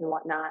stuff and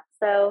whatnot.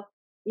 So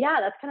yeah,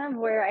 that's kind of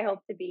where I hope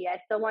to be. I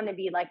still want to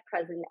be like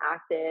present and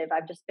active.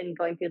 I've just been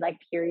going through like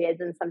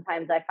periods, and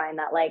sometimes I find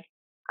that like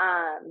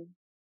um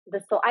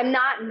I'm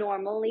not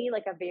normally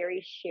like a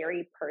very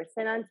sharey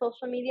person on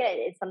social media.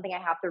 It's something I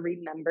have to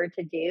remember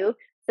to do.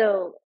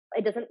 So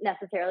it doesn't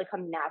necessarily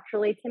come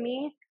naturally to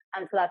me.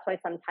 So that's why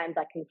sometimes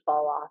I can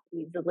fall off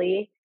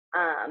easily.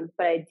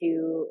 But I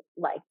do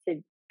like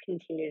to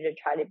continue to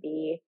try to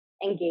be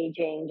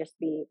engaging, just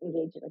be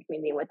engaged in the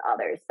community with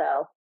others.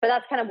 So, but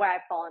that's kind of where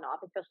I've fallen off,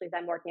 especially as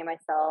I'm working on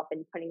myself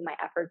and putting my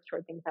efforts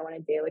toward things I want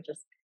to do.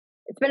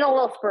 It's been a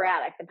little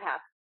sporadic the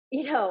past,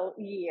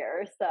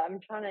 year. So I'm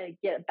trying to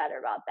get better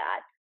about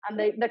that.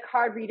 The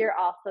card reader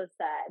also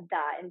said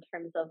that in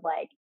terms of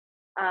like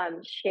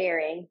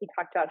sharing, he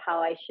talked about how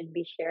I should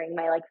be sharing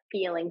my like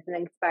feelings and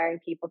inspiring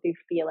people through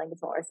feelings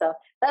more. So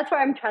that's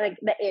where I'm trying to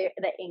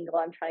the angle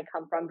I'm trying to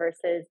come from,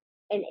 versus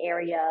an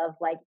area of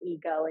like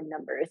ego and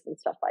numbers and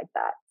stuff like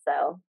that.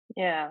 So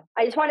Yeah.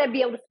 I just want to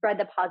be able to spread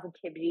the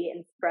positivity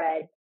and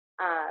spread.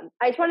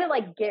 I just want to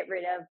like get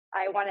rid of.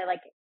 I want to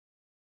like,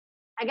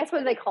 I guess what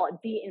do they call it?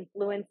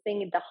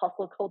 De-influencing the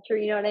hustle culture.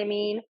 You know what I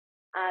mean?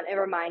 And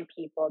remind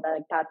people that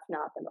like that's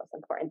not the most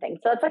important thing.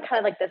 So that's like kind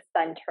of like the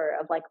center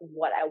of like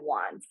what I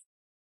want.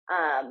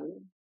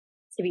 Um,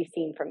 to be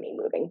seen from me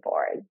moving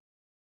forward.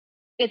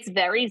 It's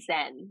very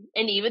zen.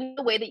 And even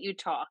the way that you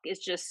talk is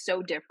just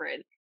so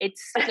different.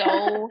 It's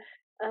so,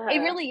 it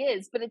really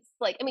is. But it's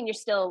like, I mean, you're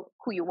still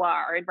who you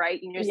are, right?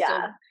 And you're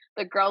still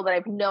the girl that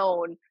I've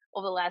known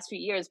over the last few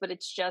years. But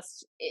it's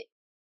just,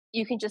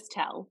 you can just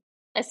tell.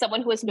 As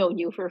someone who has known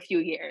you for a few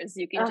years,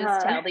 you can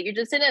just tell that you're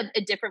just in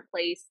a different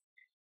place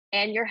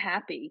and you're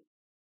happy.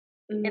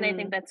 And I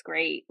think that's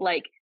great.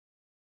 Like,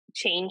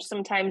 change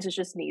sometimes is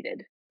just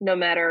needed, no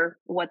matter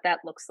what that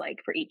looks like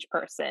for each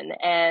person.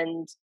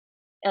 And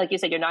like you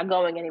said, you're not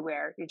going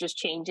anywhere. You're just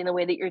changing the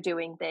way that you're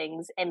doing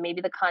things. And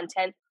maybe the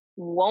content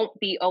won't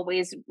be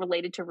always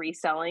related to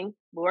reselling.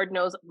 Lord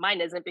knows mine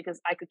isn't, because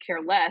I could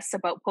care less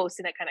about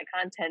posting that kind of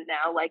content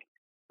now. Like,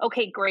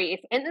 okay, great.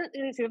 And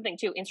there's the other thing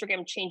too,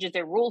 Instagram changes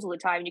their rules all the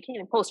time. You can't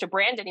even post a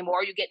brand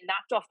anymore. You get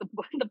knocked off the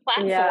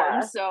platform.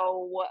 Yeah.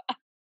 So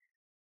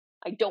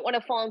I don't want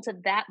to fall into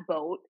that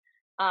boat.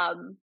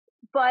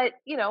 But,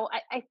 you know,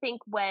 I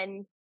think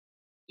when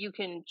you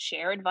can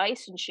share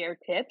advice and share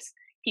tips,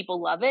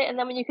 people love it. And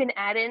then when you can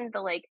add in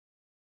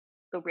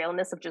the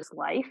realness of just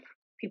life,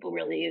 people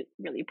really,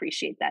 really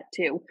appreciate that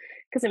too,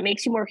 because it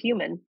makes you more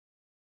human.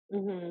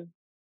 And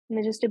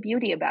there's just a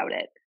beauty about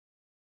it.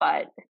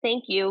 But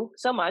thank you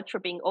so much for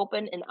being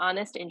open and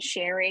honest and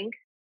sharing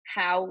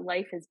how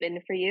life has been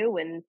for you,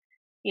 and,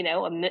 you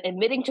know,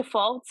 admitting to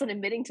faults and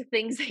admitting to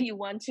things that you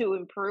want to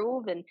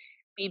improve and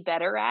be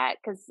better at,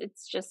 because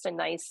it's just a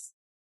nice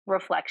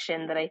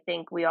reflection that I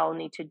think we all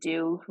need to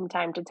do from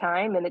time to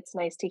time. And it's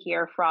nice to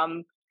hear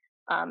from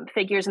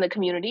figures in the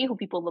community who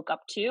people look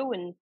up to,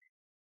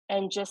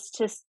 and just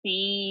to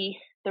see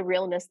the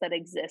realness that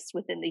exists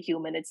within the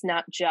human. It's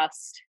not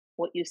just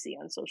what you see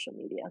on social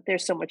media.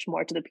 There's so much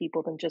more to the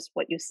people than just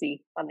what you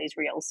see on these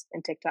reels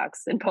and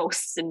TikToks and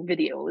posts and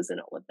videos and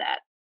all of that.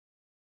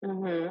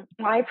 Well,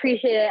 I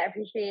appreciate it. I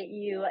appreciate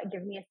you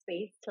giving me a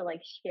space to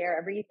share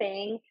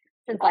everything,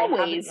 since I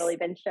haven't really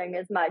been sharing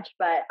as much.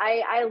 But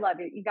I love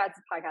you. You guys'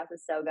 podcast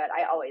is so good.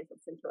 I always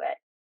listen to it.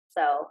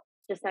 So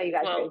just know you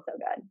guys are doing so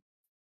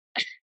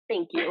good.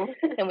 Thank you.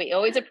 And we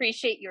always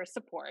appreciate your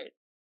support.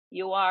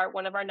 You are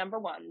one of our number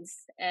ones.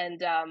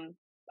 And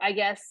I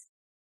guess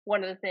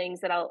one of the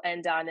things that I'll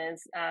end on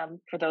is,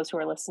 for those who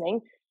are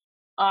listening,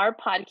 our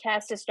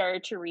podcast has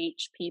started to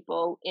reach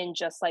people in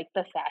just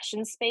the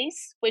fashion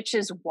space, which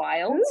is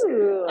wild.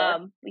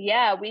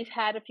 Yeah, we've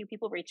had a few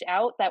people reach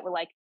out that were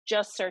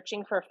just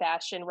searching for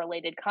fashion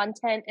related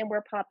content, and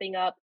we're popping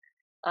up.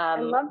 I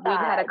love that.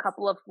 We've had a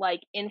couple of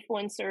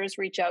influencers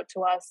reach out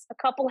to us. A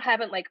couple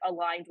haven't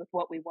aligned with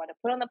what we want to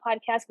put on the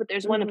podcast, but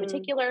there's one in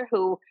particular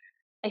who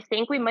I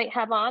think we might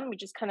have on. We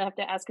just kind of have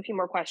to ask a few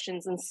more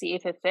questions and see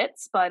if it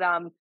fits. But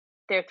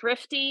they're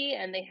thrifty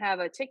and they have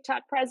a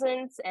TikTok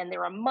presence and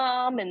they're a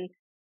mom, and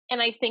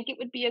I think it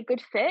would be a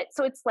good fit.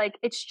 So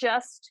it's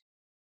just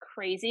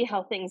crazy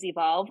how things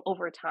evolve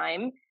over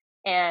time,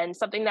 and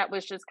something that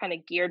was just kind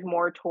of geared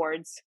more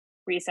towards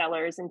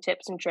resellers and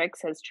tips and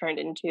tricks has turned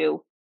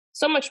into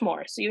so much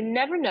more. So you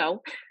never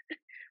know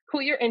who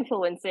you're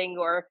influencing,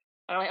 or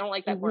I don't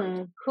like that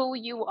word, who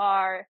you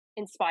are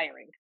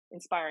inspiring.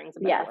 Inspiring is a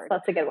better word. Yes,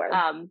 that's a good word.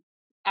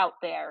 Out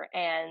there,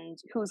 and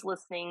who's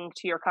listening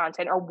to your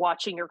content or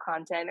watching your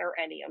content or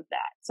any of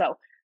that. So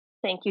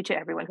thank you to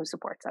everyone who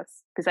supports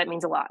us, because that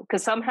means a lot,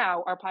 because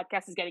somehow our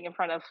podcast is getting in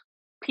front of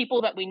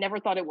people that we never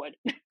thought it would.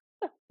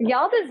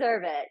 Y'all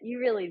deserve it. You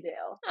really do.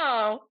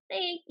 Oh,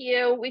 thank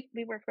you. We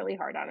work really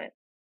hard on it.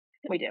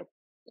 We do.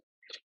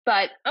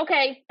 But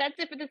okay, that's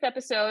it for this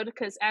episode,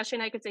 because Ashley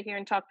and I could sit here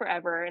and talk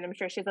forever, and I'm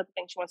sure she has other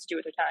things she wants to do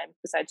with her time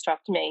besides talk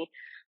to me.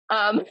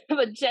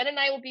 But Jen and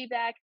I will be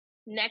back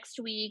next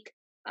week.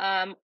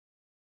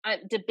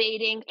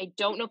 Debating. I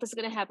don't know if this is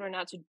going to happen or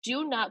not, so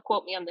do not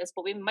quote me on this,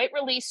 but we might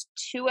release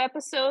 2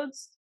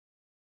 episodes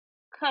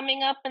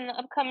coming up in the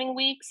upcoming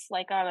weeks,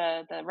 on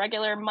the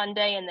regular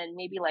Monday, and then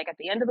maybe at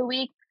the end of the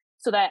week,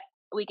 so that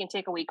we can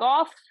take a week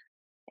off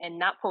and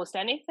not post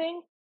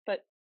anything. But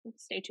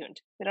stay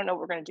tuned. We don't know what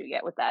we're going to do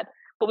yet with that,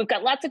 but we've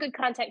got lots of good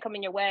content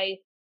coming your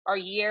way. Our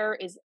year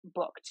is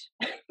booked.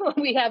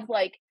 We have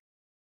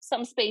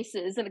some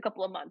spaces in a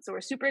couple of months, so we're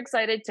super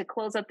excited to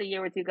close out the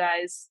year with you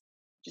guys.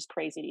 Just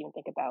crazy to even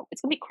think about.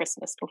 It's gonna be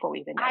Christmas before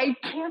we even know. I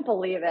can't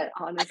believe it,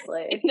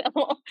 honestly.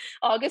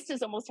 August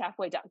is almost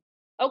halfway done.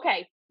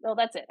 Okay, well,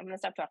 that's it. I'm gonna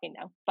stop talking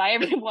now. Bye,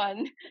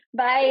 everyone.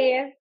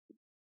 Bye.